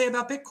what they'll say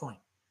about Bitcoin.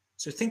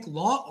 So think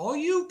all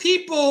you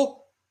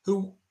people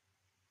who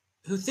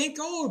think,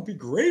 oh, it'd be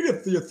great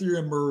if the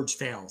Ethereum merge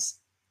fails.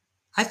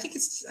 I think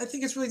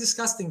it's really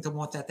disgusting to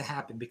want that to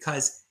happen,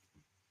 because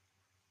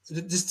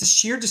just the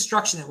sheer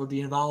destruction that would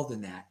be involved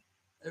in that,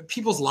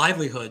 people's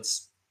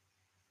livelihoods.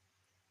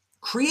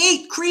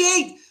 Create,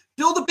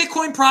 build a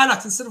Bitcoin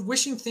product instead of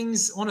wishing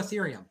things on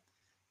Ethereum.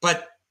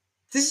 But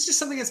this is just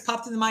something that's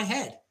popped into my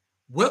head.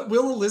 What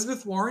will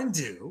Elizabeth Warren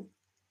do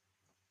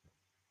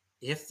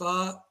if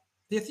the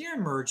Ethereum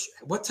merge?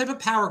 What type of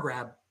power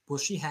grab will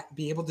she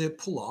be able to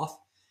pull off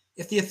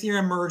if the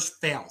Ethereum merge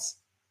fails?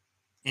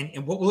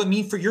 And what will it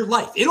mean for your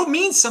life? It'll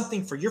mean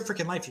something for your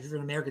freaking life if you're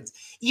an American.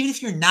 Even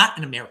if you're not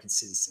an American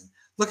citizen,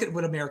 look at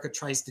what America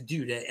tries to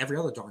do to every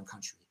other darn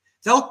country.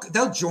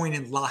 They'll join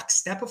in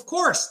lockstep, of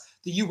course.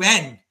 The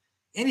UN,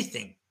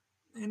 anything,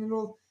 and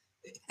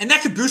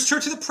that could boost her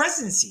to the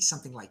presidency,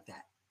 something like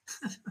that.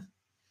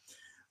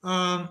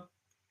 All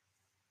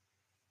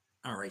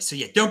right, so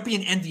yeah, don't be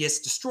an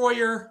envious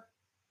destroyer.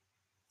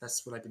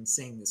 That's what I've been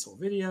saying this whole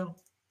video.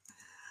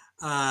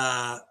 Wait,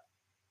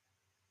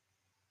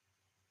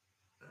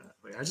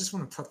 I just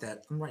want to put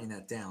that. I'm writing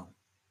that down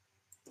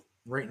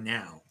right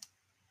now.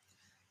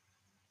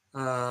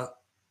 Oh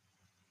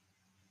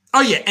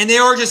yeah, and they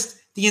are just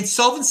the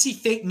insolvency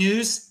fake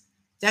news.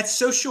 That's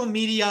social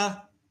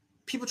media,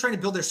 people trying to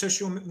build their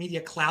social media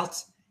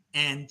clout,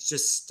 and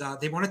just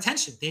they want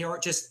attention. They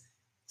are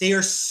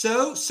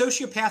so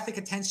sociopathic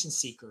attention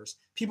seekers.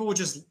 People will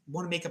just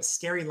want to make up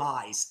scary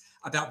lies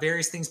about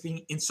various things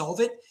being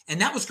insolvent,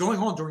 and that was going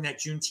on during that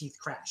Juneteenth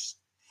crash.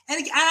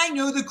 And I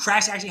know the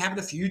crash actually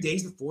happened a few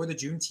days before the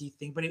Juneteenth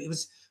thing, but it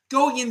was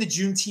going in the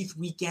Juneteenth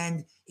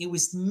weekend. It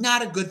was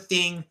not a good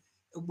thing.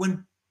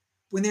 When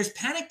there's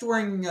panic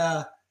during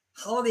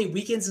holiday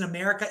weekends in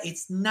America,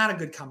 it's not a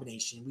good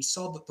combination. We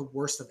saw the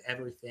worst of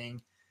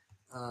everything.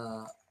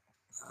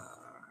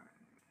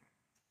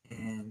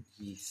 And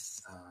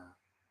he's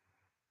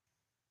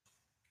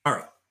all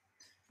right.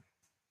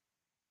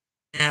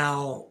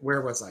 Now,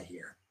 where was I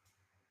here?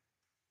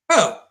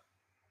 Oh,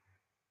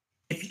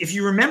 if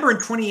you remember in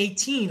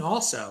 2018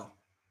 also,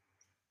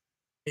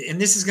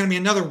 and this is going to be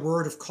another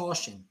word of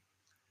caution,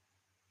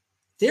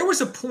 there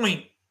was a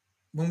point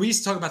when we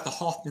used to talk about the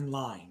Hoffman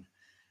line,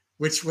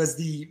 which was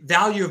the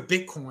value of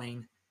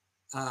Bitcoin.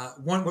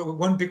 One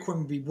Bitcoin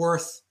would be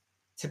worth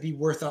for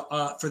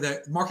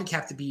the market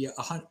cap to be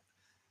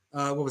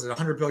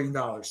 $100 billion,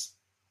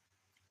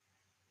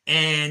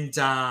 and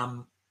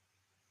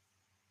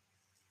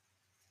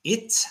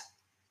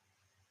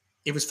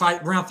it was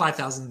around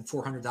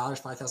 $5,400,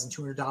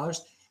 $5,200,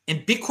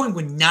 and Bitcoin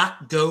would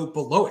not go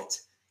below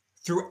it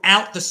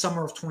throughout the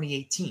summer of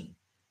 2018.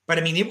 But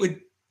I mean, it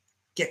would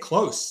get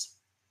close,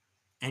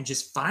 and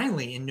just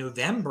finally in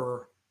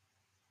November,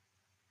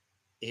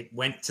 it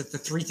went to the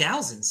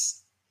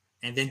 3,000s,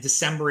 and then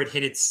December it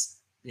hit its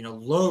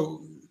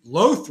low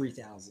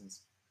 3,000s.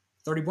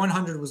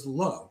 3,100 was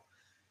low.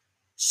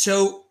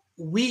 So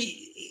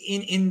we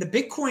in the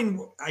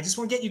Bitcoin, I just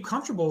want to get you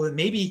comfortable that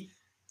maybe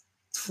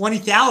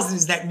 20,000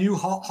 is that new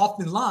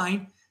Hoffman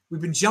line.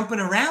 We've been jumping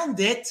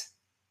around it.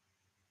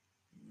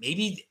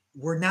 Maybe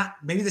we're not.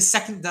 Maybe the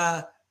second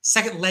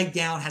leg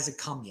down hasn't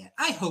come yet.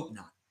 I hope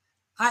not.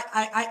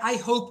 I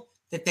hope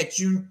that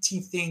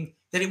Juneteenth thing,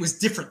 that it was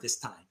different this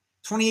time.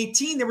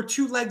 2018, there were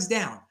two legs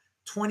down.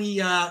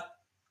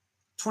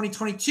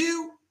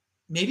 2022,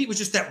 maybe it was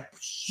just that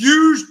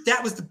huge,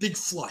 that was the big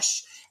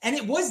flush. And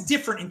it was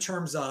different in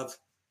terms of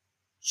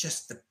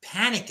just the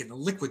panic and the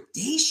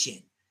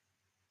liquidation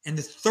and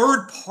the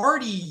third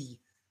party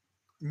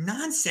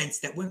nonsense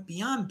that went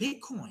beyond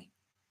Bitcoin.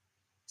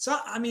 So,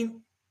 I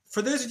mean,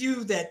 for those of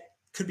you that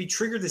could be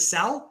triggered to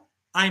sell,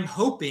 I'm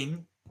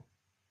hoping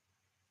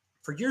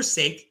for your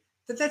sake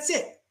that's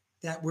it,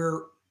 that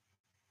we're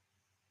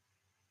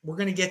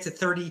going to get to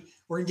 30,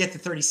 we're going to get to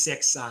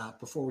 36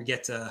 before we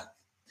get to,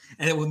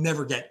 and it will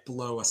never get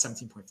below a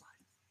 17.5.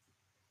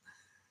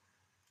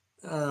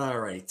 All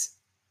right.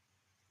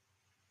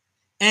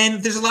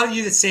 And there's a lot of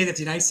you that say that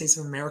the United States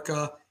of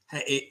America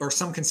or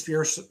some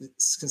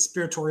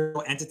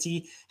conspiratorial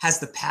entity has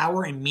the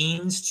power and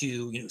means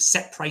to,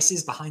 set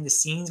prices behind the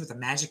scenes with a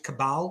magic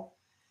cabal.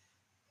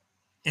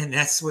 And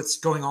that's what's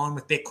going on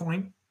with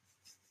Bitcoin.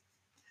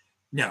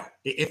 No,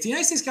 if the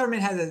United States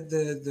government had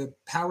the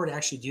power to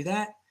actually do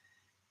that,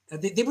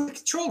 they would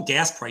control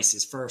gas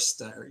prices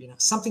first,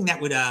 something that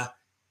would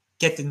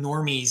get the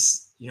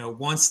normies,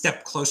 one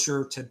step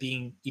closer to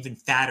being even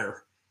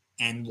fatter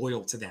and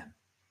loyal to them.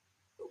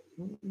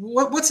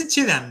 What's it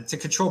to them to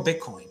control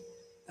Bitcoin,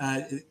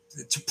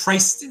 to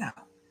price?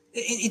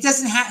 It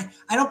doesn't have.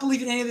 I don't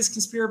believe in any of this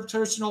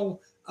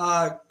conspiratorial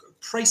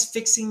price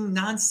fixing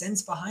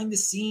nonsense behind the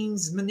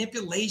scenes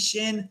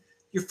manipulation.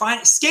 You're fine.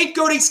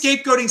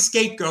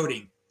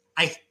 Scapegoating.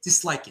 I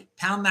dislike it.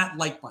 Pound that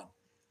like button.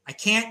 I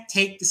can't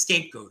take the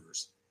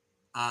scapegoaters.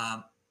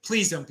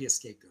 Please don't be a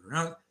scapegoater.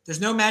 No,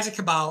 there's no magic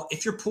cabal.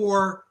 If you're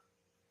poor,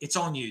 it's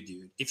on you,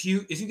 dude. If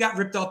you got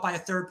ripped off by a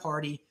third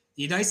party,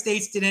 the United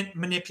States didn't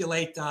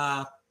manipulate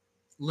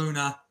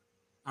Luna.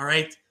 All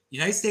right, the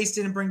United States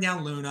didn't bring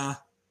down Luna.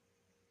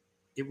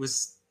 It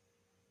was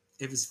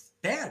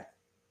bad.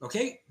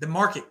 Okay. The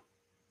market.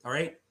 All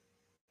right.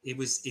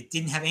 It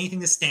didn't have anything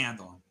to stand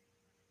on.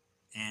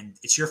 And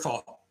it's your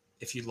fault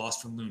if you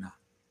lost from Luna.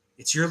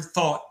 It's your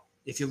fault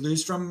if you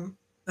lose from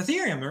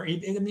Ethereum. Or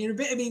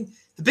I mean,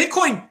 the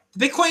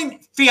Bitcoin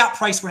fiat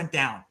price went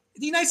down.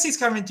 The United States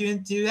government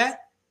didn't do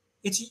that.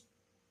 It's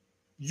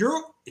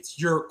your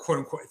quote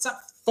unquote. It's not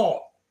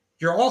fault.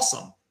 You're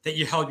awesome that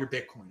you held your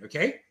Bitcoin.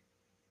 Okay.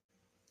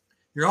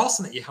 You're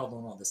awesome that you held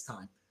on all this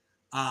time.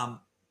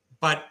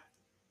 But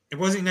it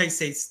wasn't the United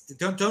States.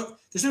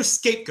 There's no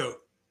scapegoat.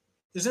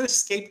 There's no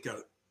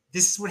scapegoat.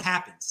 This is what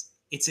happens.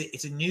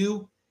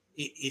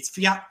 It's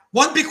fiat.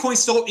 One Bitcoin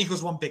sold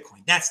equals one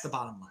Bitcoin. That's the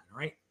bottom line, all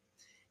right?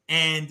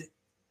 And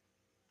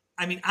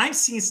I mean, I'm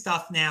seeing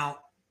stuff now,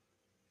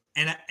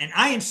 and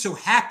I am so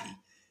happy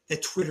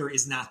that Twitter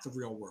is not the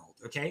real world,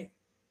 okay?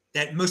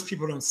 That most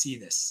people don't see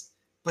this.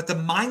 But the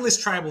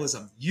mindless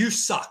tribalism, you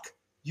suck.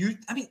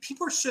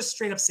 People are just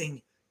straight up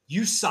saying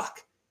you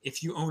suck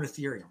if you own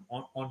Ethereum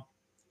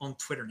on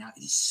Twitter now.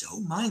 It is so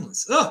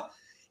mindless. Ugh.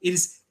 It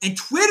is, and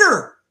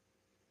Twitter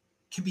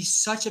can be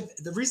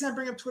the reason I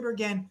bring up Twitter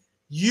again,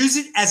 use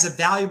it as a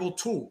valuable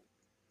tool.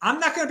 I'm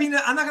not going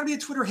to be a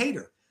Twitter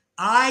hater.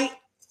 I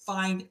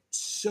find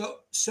so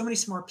many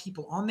smart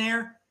people on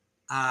there.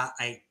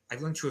 I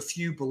linked to a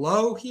few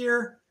below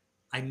here.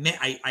 I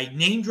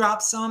name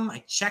drop some.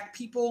 I check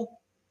people.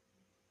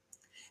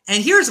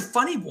 And here's a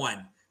funny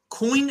one.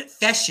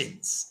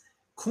 Coinfessions.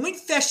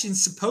 Coinfessions,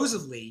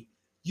 supposedly,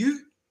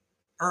 you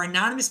are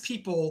anonymous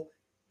people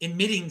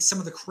admitting some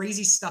of the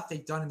crazy stuff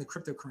they've done in the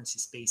cryptocurrency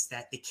space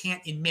that they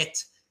can't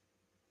admit.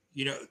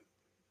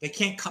 They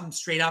can't come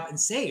straight up and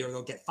say, or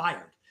they'll get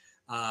fired,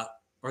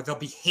 or they'll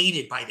be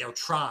hated by their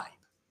tribe.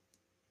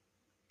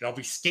 They'll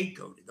be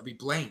scapegoated. They'll be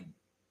blamed.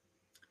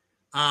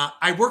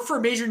 I work for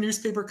a major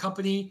newspaper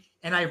company,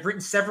 and I've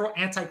written several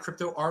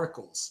anti-crypto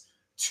articles,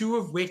 2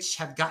 of which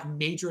have gotten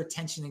major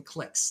attention and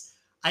clicks.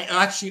 I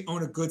actually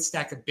own a good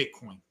stack of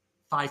Bitcoin,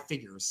 5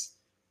 figures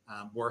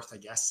worth, I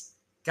guess.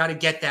 Got to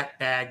get that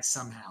bag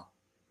somehow.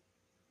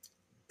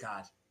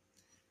 God.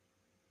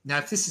 Now,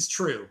 if this is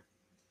true,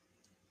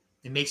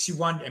 it makes you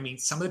wonder. I mean,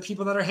 some of the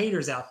people that are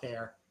haters out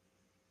there,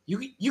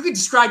 you could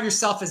describe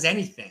yourself as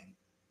anything.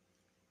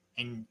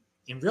 And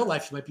in real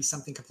life, you might be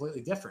something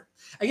completely different.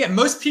 Again,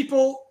 most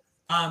people,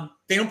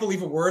 they don't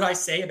believe a word I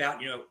say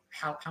about,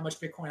 how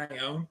much Bitcoin I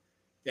own,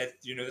 that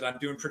I'm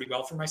doing pretty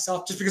well for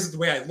myself just because of the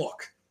way I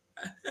look.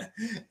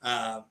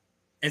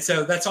 And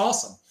so that's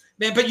awesome,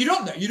 man. But you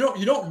don't know, you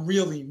don't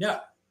really know,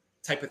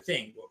 type of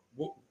thing,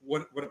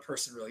 what a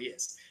person really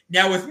is.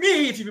 Now with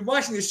me, if you've been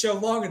watching this show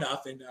long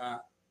enough, and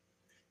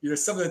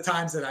some of the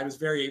times that I was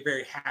very,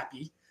 very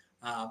happy,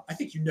 I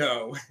think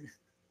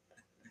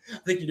I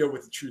think you know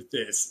what the truth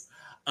is.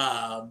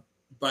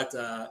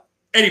 But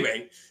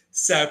anyway,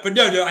 but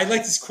no, I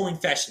like this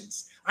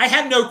Coinfessions. I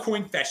have no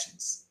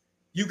Coinfessions.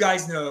 You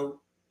guys know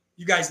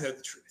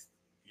the truth.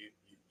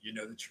 You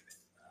know the truth.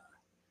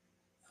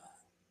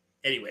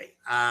 Anyway,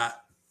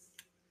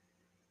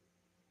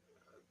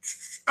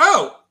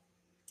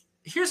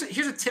 here's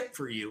a tip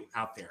for you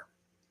out there.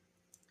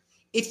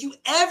 If you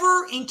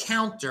ever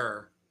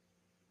encounter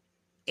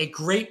a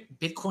great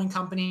Bitcoin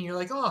company and you're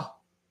like, oh,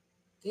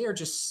 they're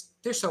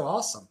so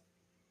awesome,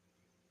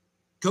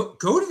 go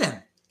to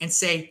them and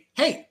say,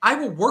 hey, I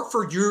will work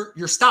for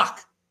your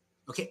stock.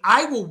 Okay,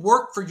 I will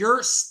work for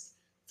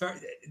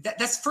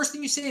that's the first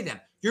thing you say to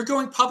them. You're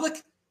going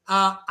public.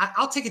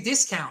 I'll take a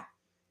discount.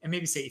 And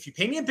maybe say, if you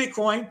pay me in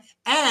Bitcoin,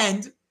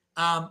 and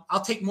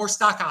I'll take more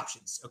stock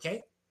options,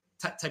 okay?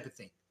 Type of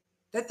thing.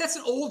 That's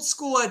an old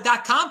school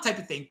 .com type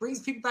of thing.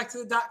 Brings people back to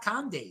the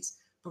 .com days.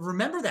 But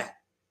remember that.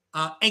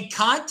 And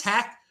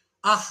contact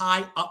a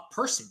high up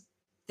person.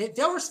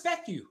 They'll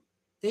respect you.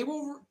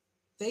 They'll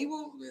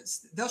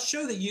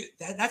show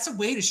that that's a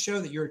way to show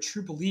that you're a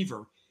true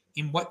believer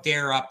in what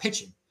they're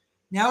pitching.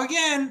 Now,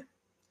 again,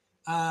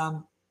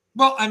 a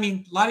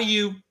lot of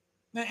you,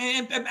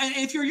 and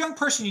if you're a young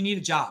person, you need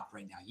a job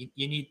right now.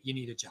 You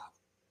need a job.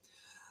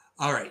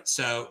 All right.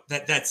 So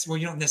that's you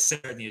don't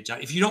necessarily need a job.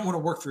 If you don't want to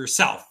work for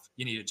yourself,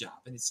 you need a job.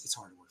 And it's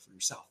hard to work for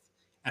yourself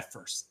at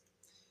first.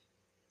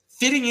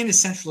 Fitting into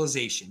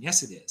centralization.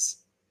 Yes, it is.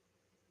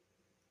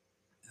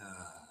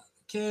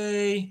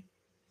 Okay,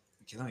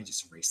 let me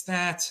just erase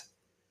that.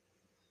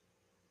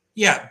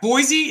 Yeah,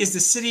 Boise is the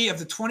city of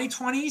the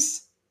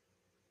 2020s.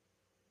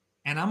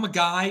 And I'm a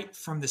guy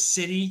from the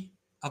city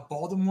of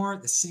Baltimore,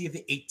 the city of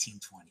the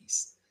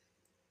 1820s.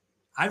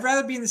 I'd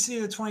rather be in the city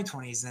of the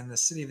 2020s than the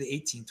city of the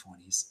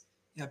 1820s.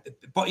 Yeah,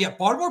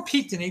 Baltimore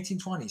peaked in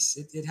 1820s.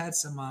 It had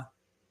some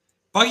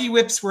buggy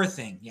whips were a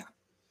thing. Yeah.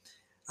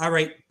 All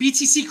right.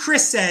 BTC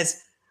Chris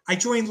says, I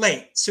joined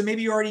late, so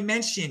maybe you already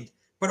mentioned,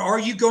 but are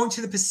you going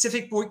to the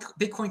Pacific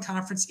Bitcoin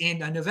Conference in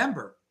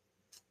November?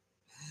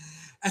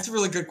 That's a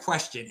really good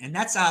question. And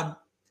that's,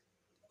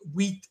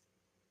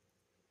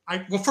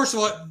 first of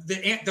all,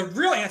 the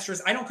real answer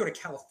is I don't go to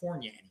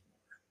California anymore.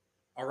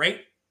 All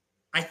right.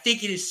 I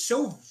think it is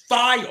so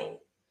vile.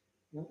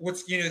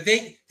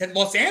 That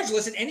Los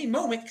Angeles at any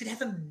moment could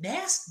have a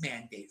mask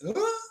mandate.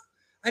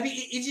 I mean,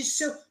 it's just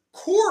so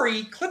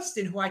Corey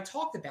Clipston, who I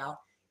talked about,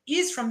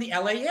 is from the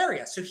LA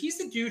area. So he's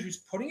the dude who's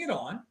putting it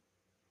on.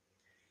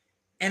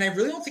 And I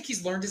really don't think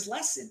he's learned his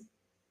lesson.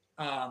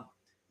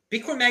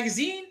 Bitcoin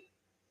Magazine,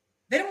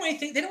 they don't want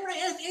anything. They don't want to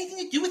have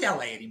anything to do with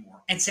LA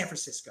anymore and San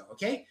Francisco.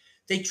 Okay,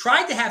 they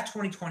tried to have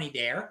 2020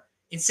 there.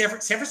 In San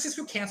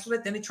Francisco canceled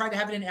it. Then they tried to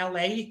have it in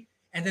LA,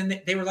 and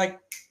then they were like,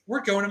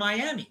 "We're going to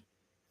Miami."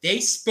 They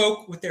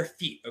spoke with their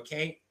feet.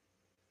 Okay,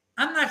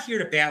 I'm not here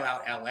to bail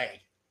out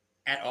LA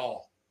at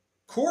all.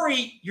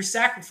 Corey, you're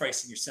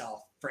sacrificing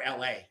yourself for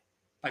LA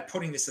by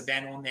putting this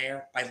event on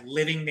there, by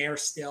living there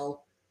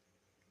still.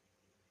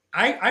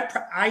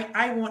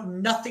 I want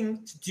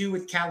nothing to do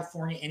with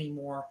California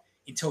anymore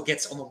until it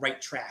gets on the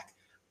right track.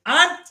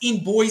 I'm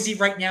in Boise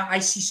right now. I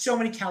see so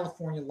many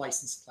California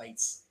license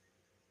plates.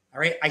 All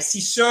right. I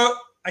see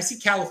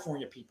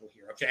California people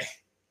here. Okay.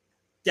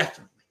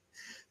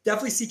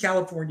 Definitely see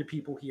California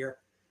people here.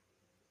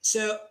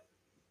 So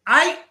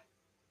I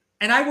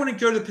want to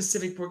go to the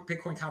Pacific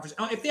Bitcoin Conference.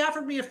 If they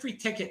offered me a free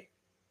ticket,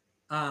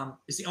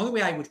 is the only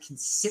way I would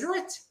consider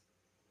it.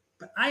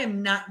 But I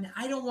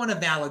don't want to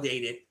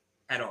validate it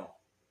at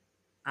all.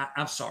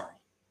 I'm sorry.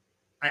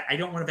 I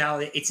don't want to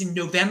validate. It's in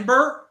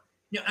November.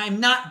 No, I'm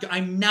not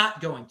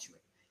going to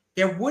it.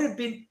 There would have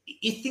been,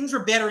 if things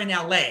were better in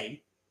LA,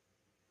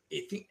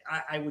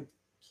 I would,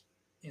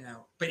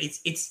 but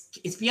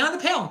it's beyond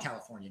the pale in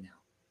California now.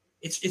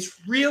 It's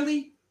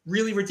really,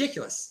 really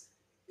ridiculous.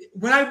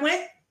 When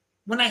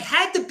I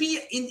had to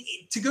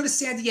to go to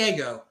San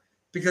Diego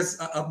because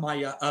of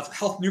my of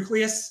Health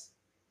Nucleus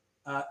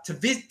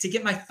to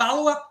get my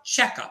follow-up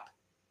checkup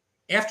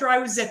after I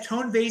was at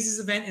Tone Vays's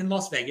event in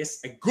Las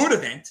Vegas, a good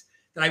event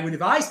that I would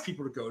advise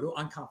people to go to,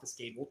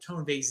 unconfiscatable,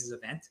 Tone Vays's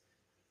event.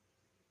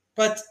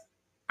 But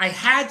I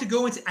had to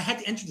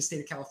enter the state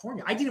of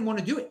California. I didn't want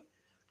to do it.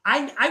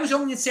 I was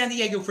only in San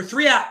Diego for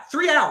 3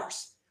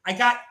 hours. And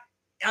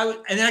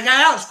then I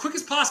got out as quick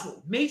as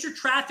possible. Major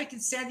traffic in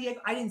San Diego.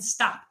 I didn't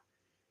stop.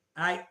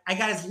 I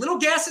got as little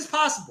gas as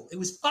possible. It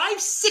was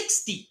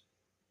 560.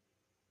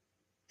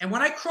 And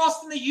when I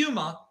crossed in the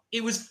Yuma,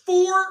 it was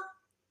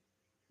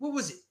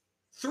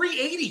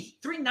 380,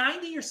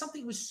 390 or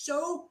something. It was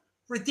so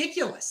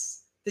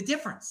ridiculous. The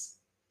difference.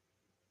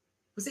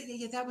 Was it?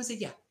 Yeah, that was it.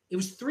 Yeah. It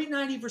was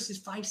 390 versus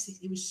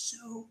 560. It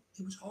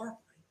was horrifying.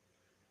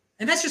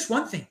 And that's just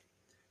one thing.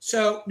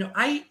 So, no,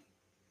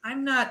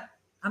 I'm not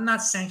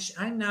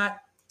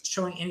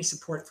showing any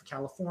support for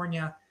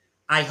California.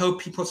 I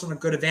hope he puts on a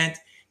good event.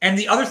 And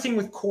the other thing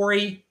with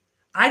Corey,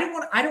 I don't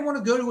want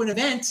to go to an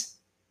event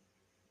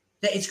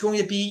that it's going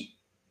to be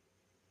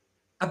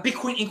a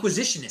Bitcoin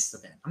Inquisitionist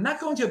event. I'm not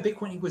going to a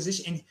Bitcoin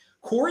Inquisition. And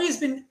Corey has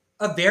been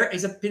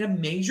a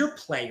major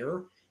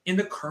player in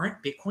the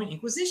current Bitcoin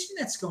Inquisition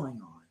that's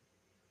going on.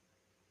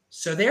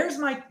 So there's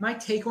my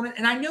take on it.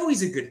 And I know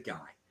he's a good guy.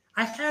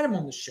 I've had him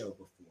on the show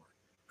before.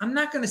 I'm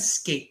not going to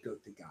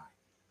scapegoat the guy.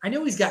 I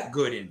know he's got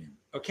good in him,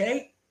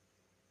 okay?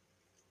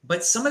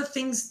 But some of the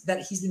things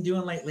that he's been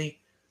doing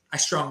lately, I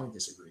strongly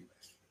disagree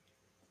with.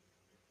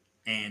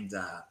 And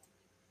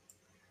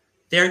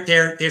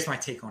there's my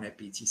take on it,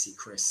 BTC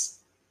Chris.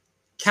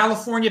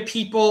 California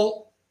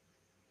people,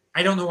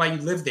 I don't know why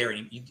you live there.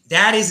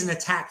 That is an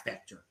attack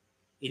vector.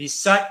 It is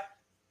such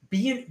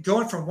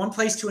going from one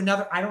place to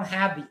another. I don't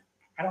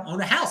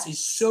own a house. It's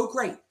so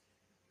great.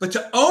 But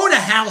to own a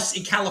house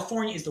in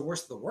California is the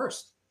worst of the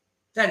worst.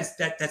 That's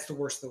the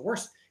worst of the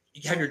worst.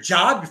 You have your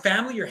job, your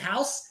family, your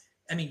house.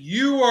 I mean,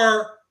 you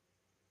are.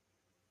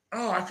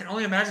 Oh, I can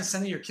only imagine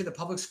sending your kid to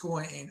public school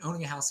and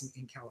owning a house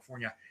in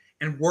California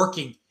and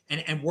working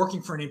and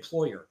working for an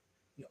employer.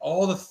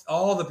 All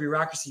the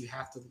bureaucracy you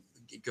have to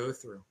go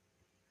through.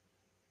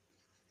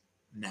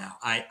 Now,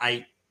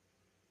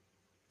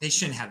 they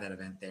shouldn't have that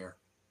event there.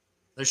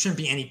 There shouldn't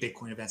be any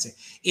Bitcoin events.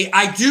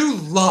 I do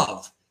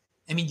love.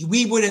 I mean,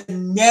 we would have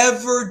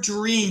never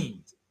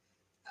dreamed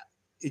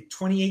in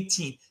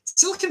 2018.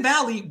 Silicon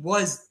Valley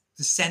was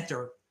the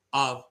center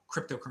of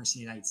cryptocurrency in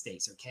the United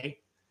States, okay?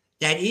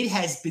 That it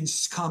has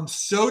become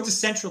so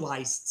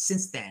decentralized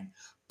since then,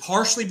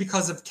 partially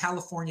because of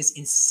California's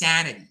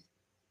insanity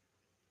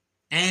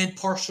and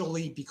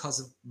partially because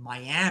of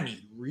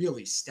Miami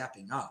really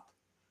stepping up.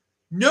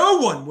 No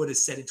one would have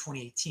said in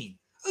 2018,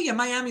 oh yeah,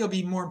 Miami will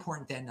be more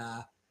important than,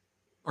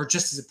 or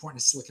just as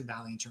important as Silicon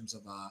Valley in terms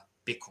of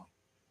Bitcoin.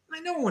 I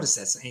mean, no one would have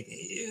said anything.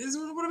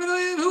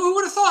 Who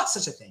would have thought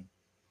such a thing?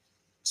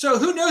 So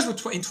who knows what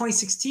in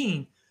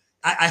 2016,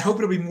 I hope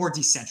it'll be more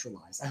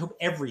decentralized. I hope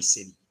every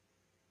city.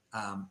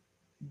 I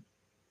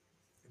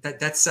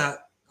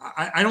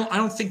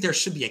don't think there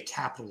should be a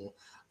capital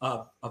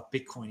of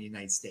Bitcoin in the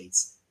United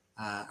States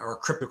or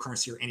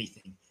cryptocurrency or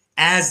anything.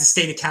 As the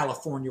state of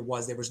California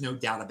was, there was no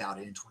doubt about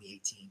it in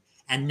 2018.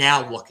 And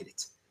now look at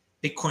it.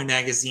 Bitcoin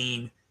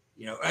Magazine,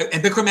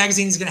 and Bitcoin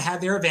Magazine is going to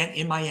have their event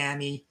in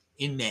Miami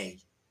in May.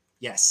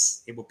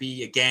 Yes, it will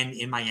be again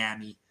in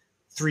Miami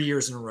 3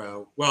 years in a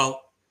row.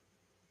 Well,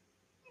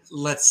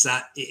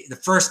 the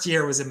first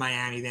year was in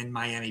Miami, then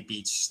Miami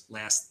Beach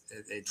last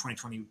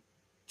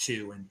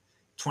 2022 and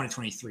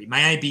 2023.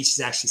 Miami Beach is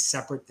actually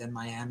separate than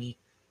Miami.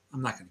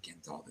 I'm not going to get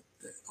into all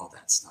all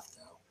that stuff,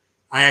 though.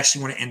 I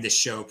actually want to end this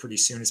show pretty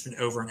soon. It's been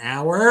over an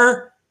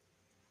hour.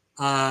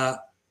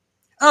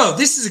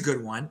 This is a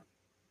good one.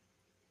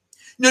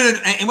 No.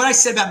 And what I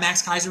said about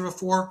Max Keiser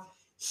before,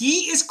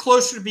 he is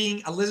closer to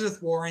being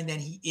Elizabeth Warren than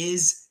he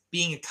is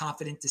being a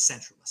confident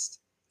decentralist.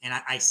 And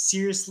I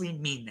seriously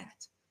mean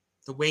that.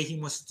 The way he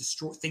wants to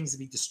destroy things to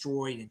be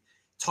destroyed and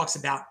talks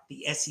about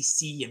the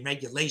SEC and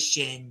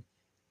regulation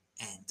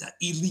and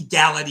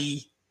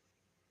illegality.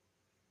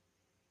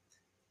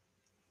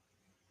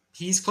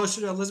 He's closer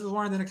to Elizabeth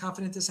Warren than a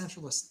confident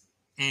decentralist.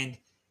 And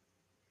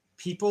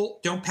people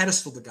don't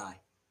pedestal the guy.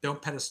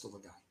 Don't pedestal the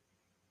guy.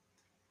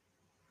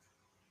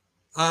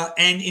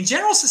 And in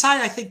general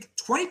society, I think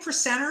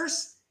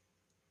 20%ers,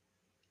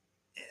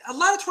 a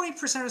lot of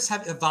 20%ers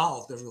have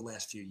evolved over the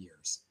last few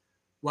years.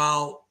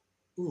 While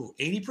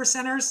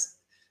 80%ers,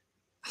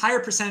 higher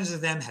percentages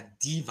of them have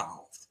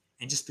devolved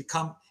and just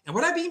become, and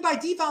what I mean by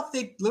devolved,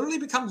 they literally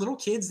become little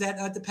kids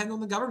that depend on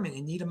the government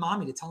and need a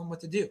mommy to tell them what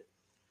to do.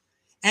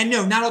 And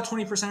no, not all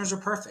 20%ers are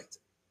perfect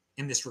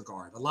in this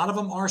regard. A lot of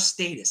them are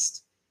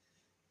statist.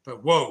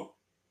 But whoa,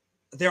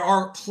 there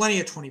are plenty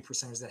of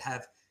 20%ers that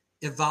have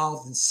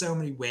evolved in so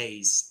many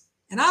ways.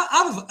 And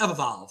I've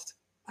evolved.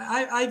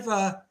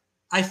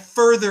 I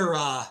further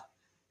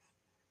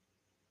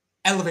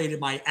elevated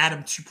my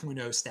Adam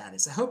 2.0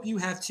 status. I hope you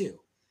have too.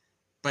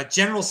 But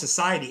general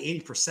society,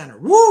 80%er.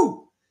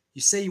 Woo!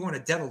 You say you want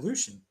a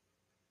devolution.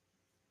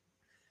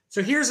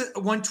 So here's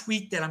one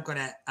tweet that I'm going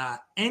to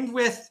end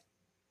with.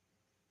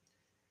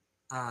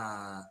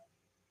 And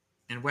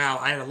wow,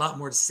 I had a lot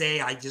more to say.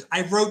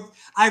 I've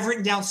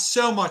written down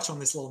so much on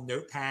this little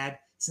notepad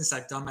since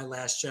I've done my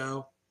last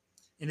show.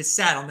 And it's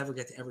sad I'll never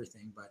get to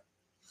everything, but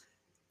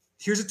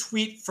here's a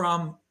tweet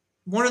from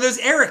one of those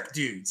Eric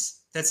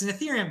dudes that's an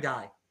Ethereum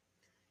guy.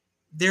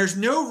 There's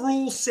no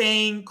rule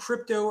saying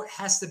crypto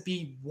has to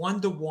be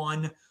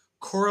one-to-one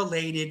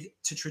correlated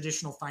to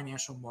traditional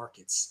financial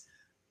markets.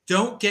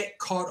 Don't get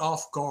caught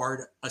off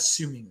guard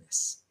assuming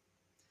this.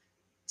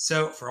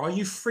 So for all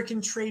you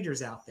freaking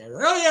traders out there,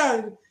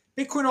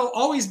 Bitcoin will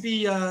always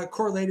be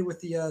correlated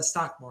with the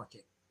stock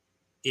market.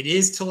 It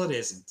is till it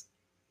isn't.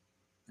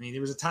 I mean,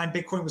 there was a time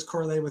Bitcoin was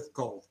correlated with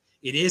gold.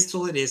 It is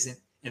till it isn't,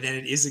 and then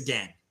it is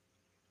again.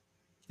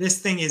 This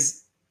thing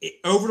is,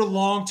 over the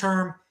long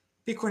term,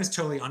 Bitcoin is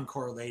totally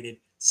uncorrelated.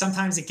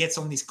 Sometimes it gets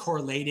on these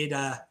correlated,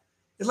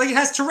 it's like it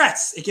has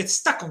Tourette's. It gets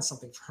stuck on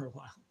something for a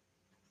while.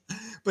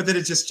 But then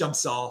it just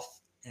jumps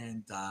off.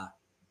 And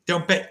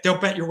don't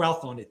bet your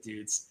wealth on it,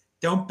 dudes.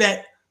 Don't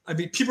bet. I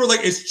mean, people are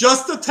like, it's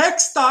just the tech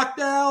stock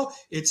now.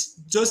 It's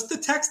just the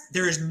tech.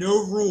 There is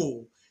no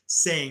rule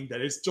saying that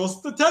it's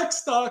just the tech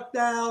stock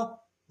now.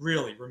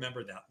 Really,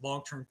 remember that.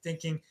 Long-term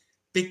thinking.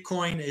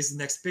 Bitcoin is the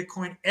next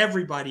Bitcoin.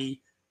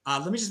 Everybody,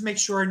 let me just make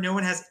sure no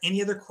one has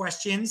any other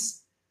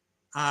questions.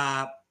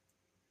 That's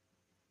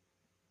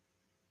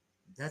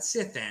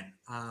it then.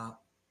 I'm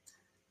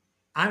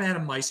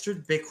Adam Meister,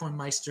 the Bitcoin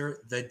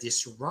Meister, the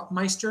Disrupt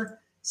Meister.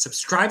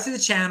 Subscribe to the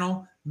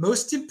channel.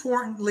 Most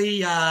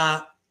importantly,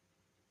 I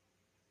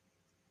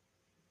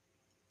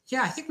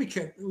think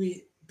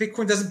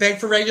Bitcoin doesn't beg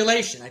for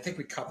regulation. I think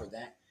we covered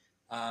that.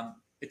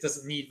 It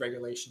doesn't need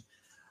regulation.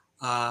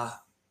 All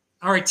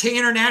right. Tay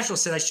International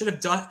said I should have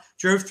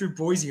drove through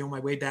Boise on my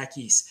way back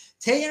east.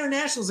 Tay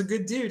International is a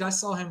good dude. I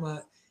saw him.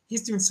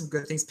 He's doing some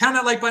good things. Pound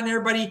that like button,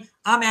 everybody.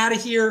 I'm out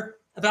of here.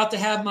 About to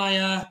have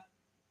my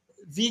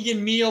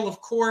vegan meal, of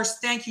course.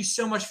 Thank you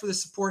so much for the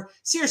support.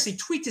 Seriously,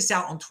 tweet this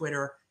out on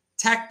Twitter.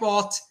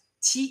 TechBalt,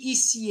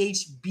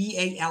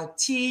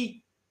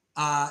 TechBalt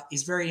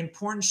is very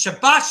important.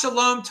 Shabbat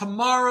Shalom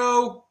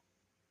tomorrow.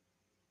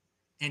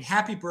 And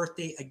happy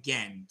birthday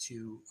again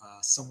to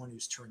someone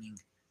who's turning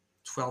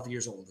 12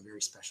 years old, a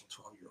very special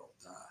 12-year-old.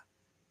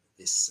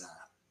 This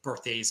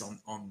birthday is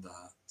on the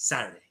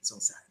Saturday. It's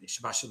on Saturday.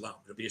 Shabbat Shalom.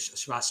 It'll be a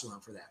Shabbat Shalom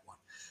for that one.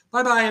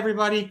 Bye-bye,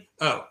 everybody.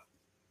 Oh,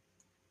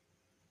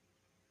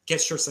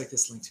 get shirts like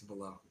this linked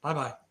below.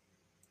 Bye-bye.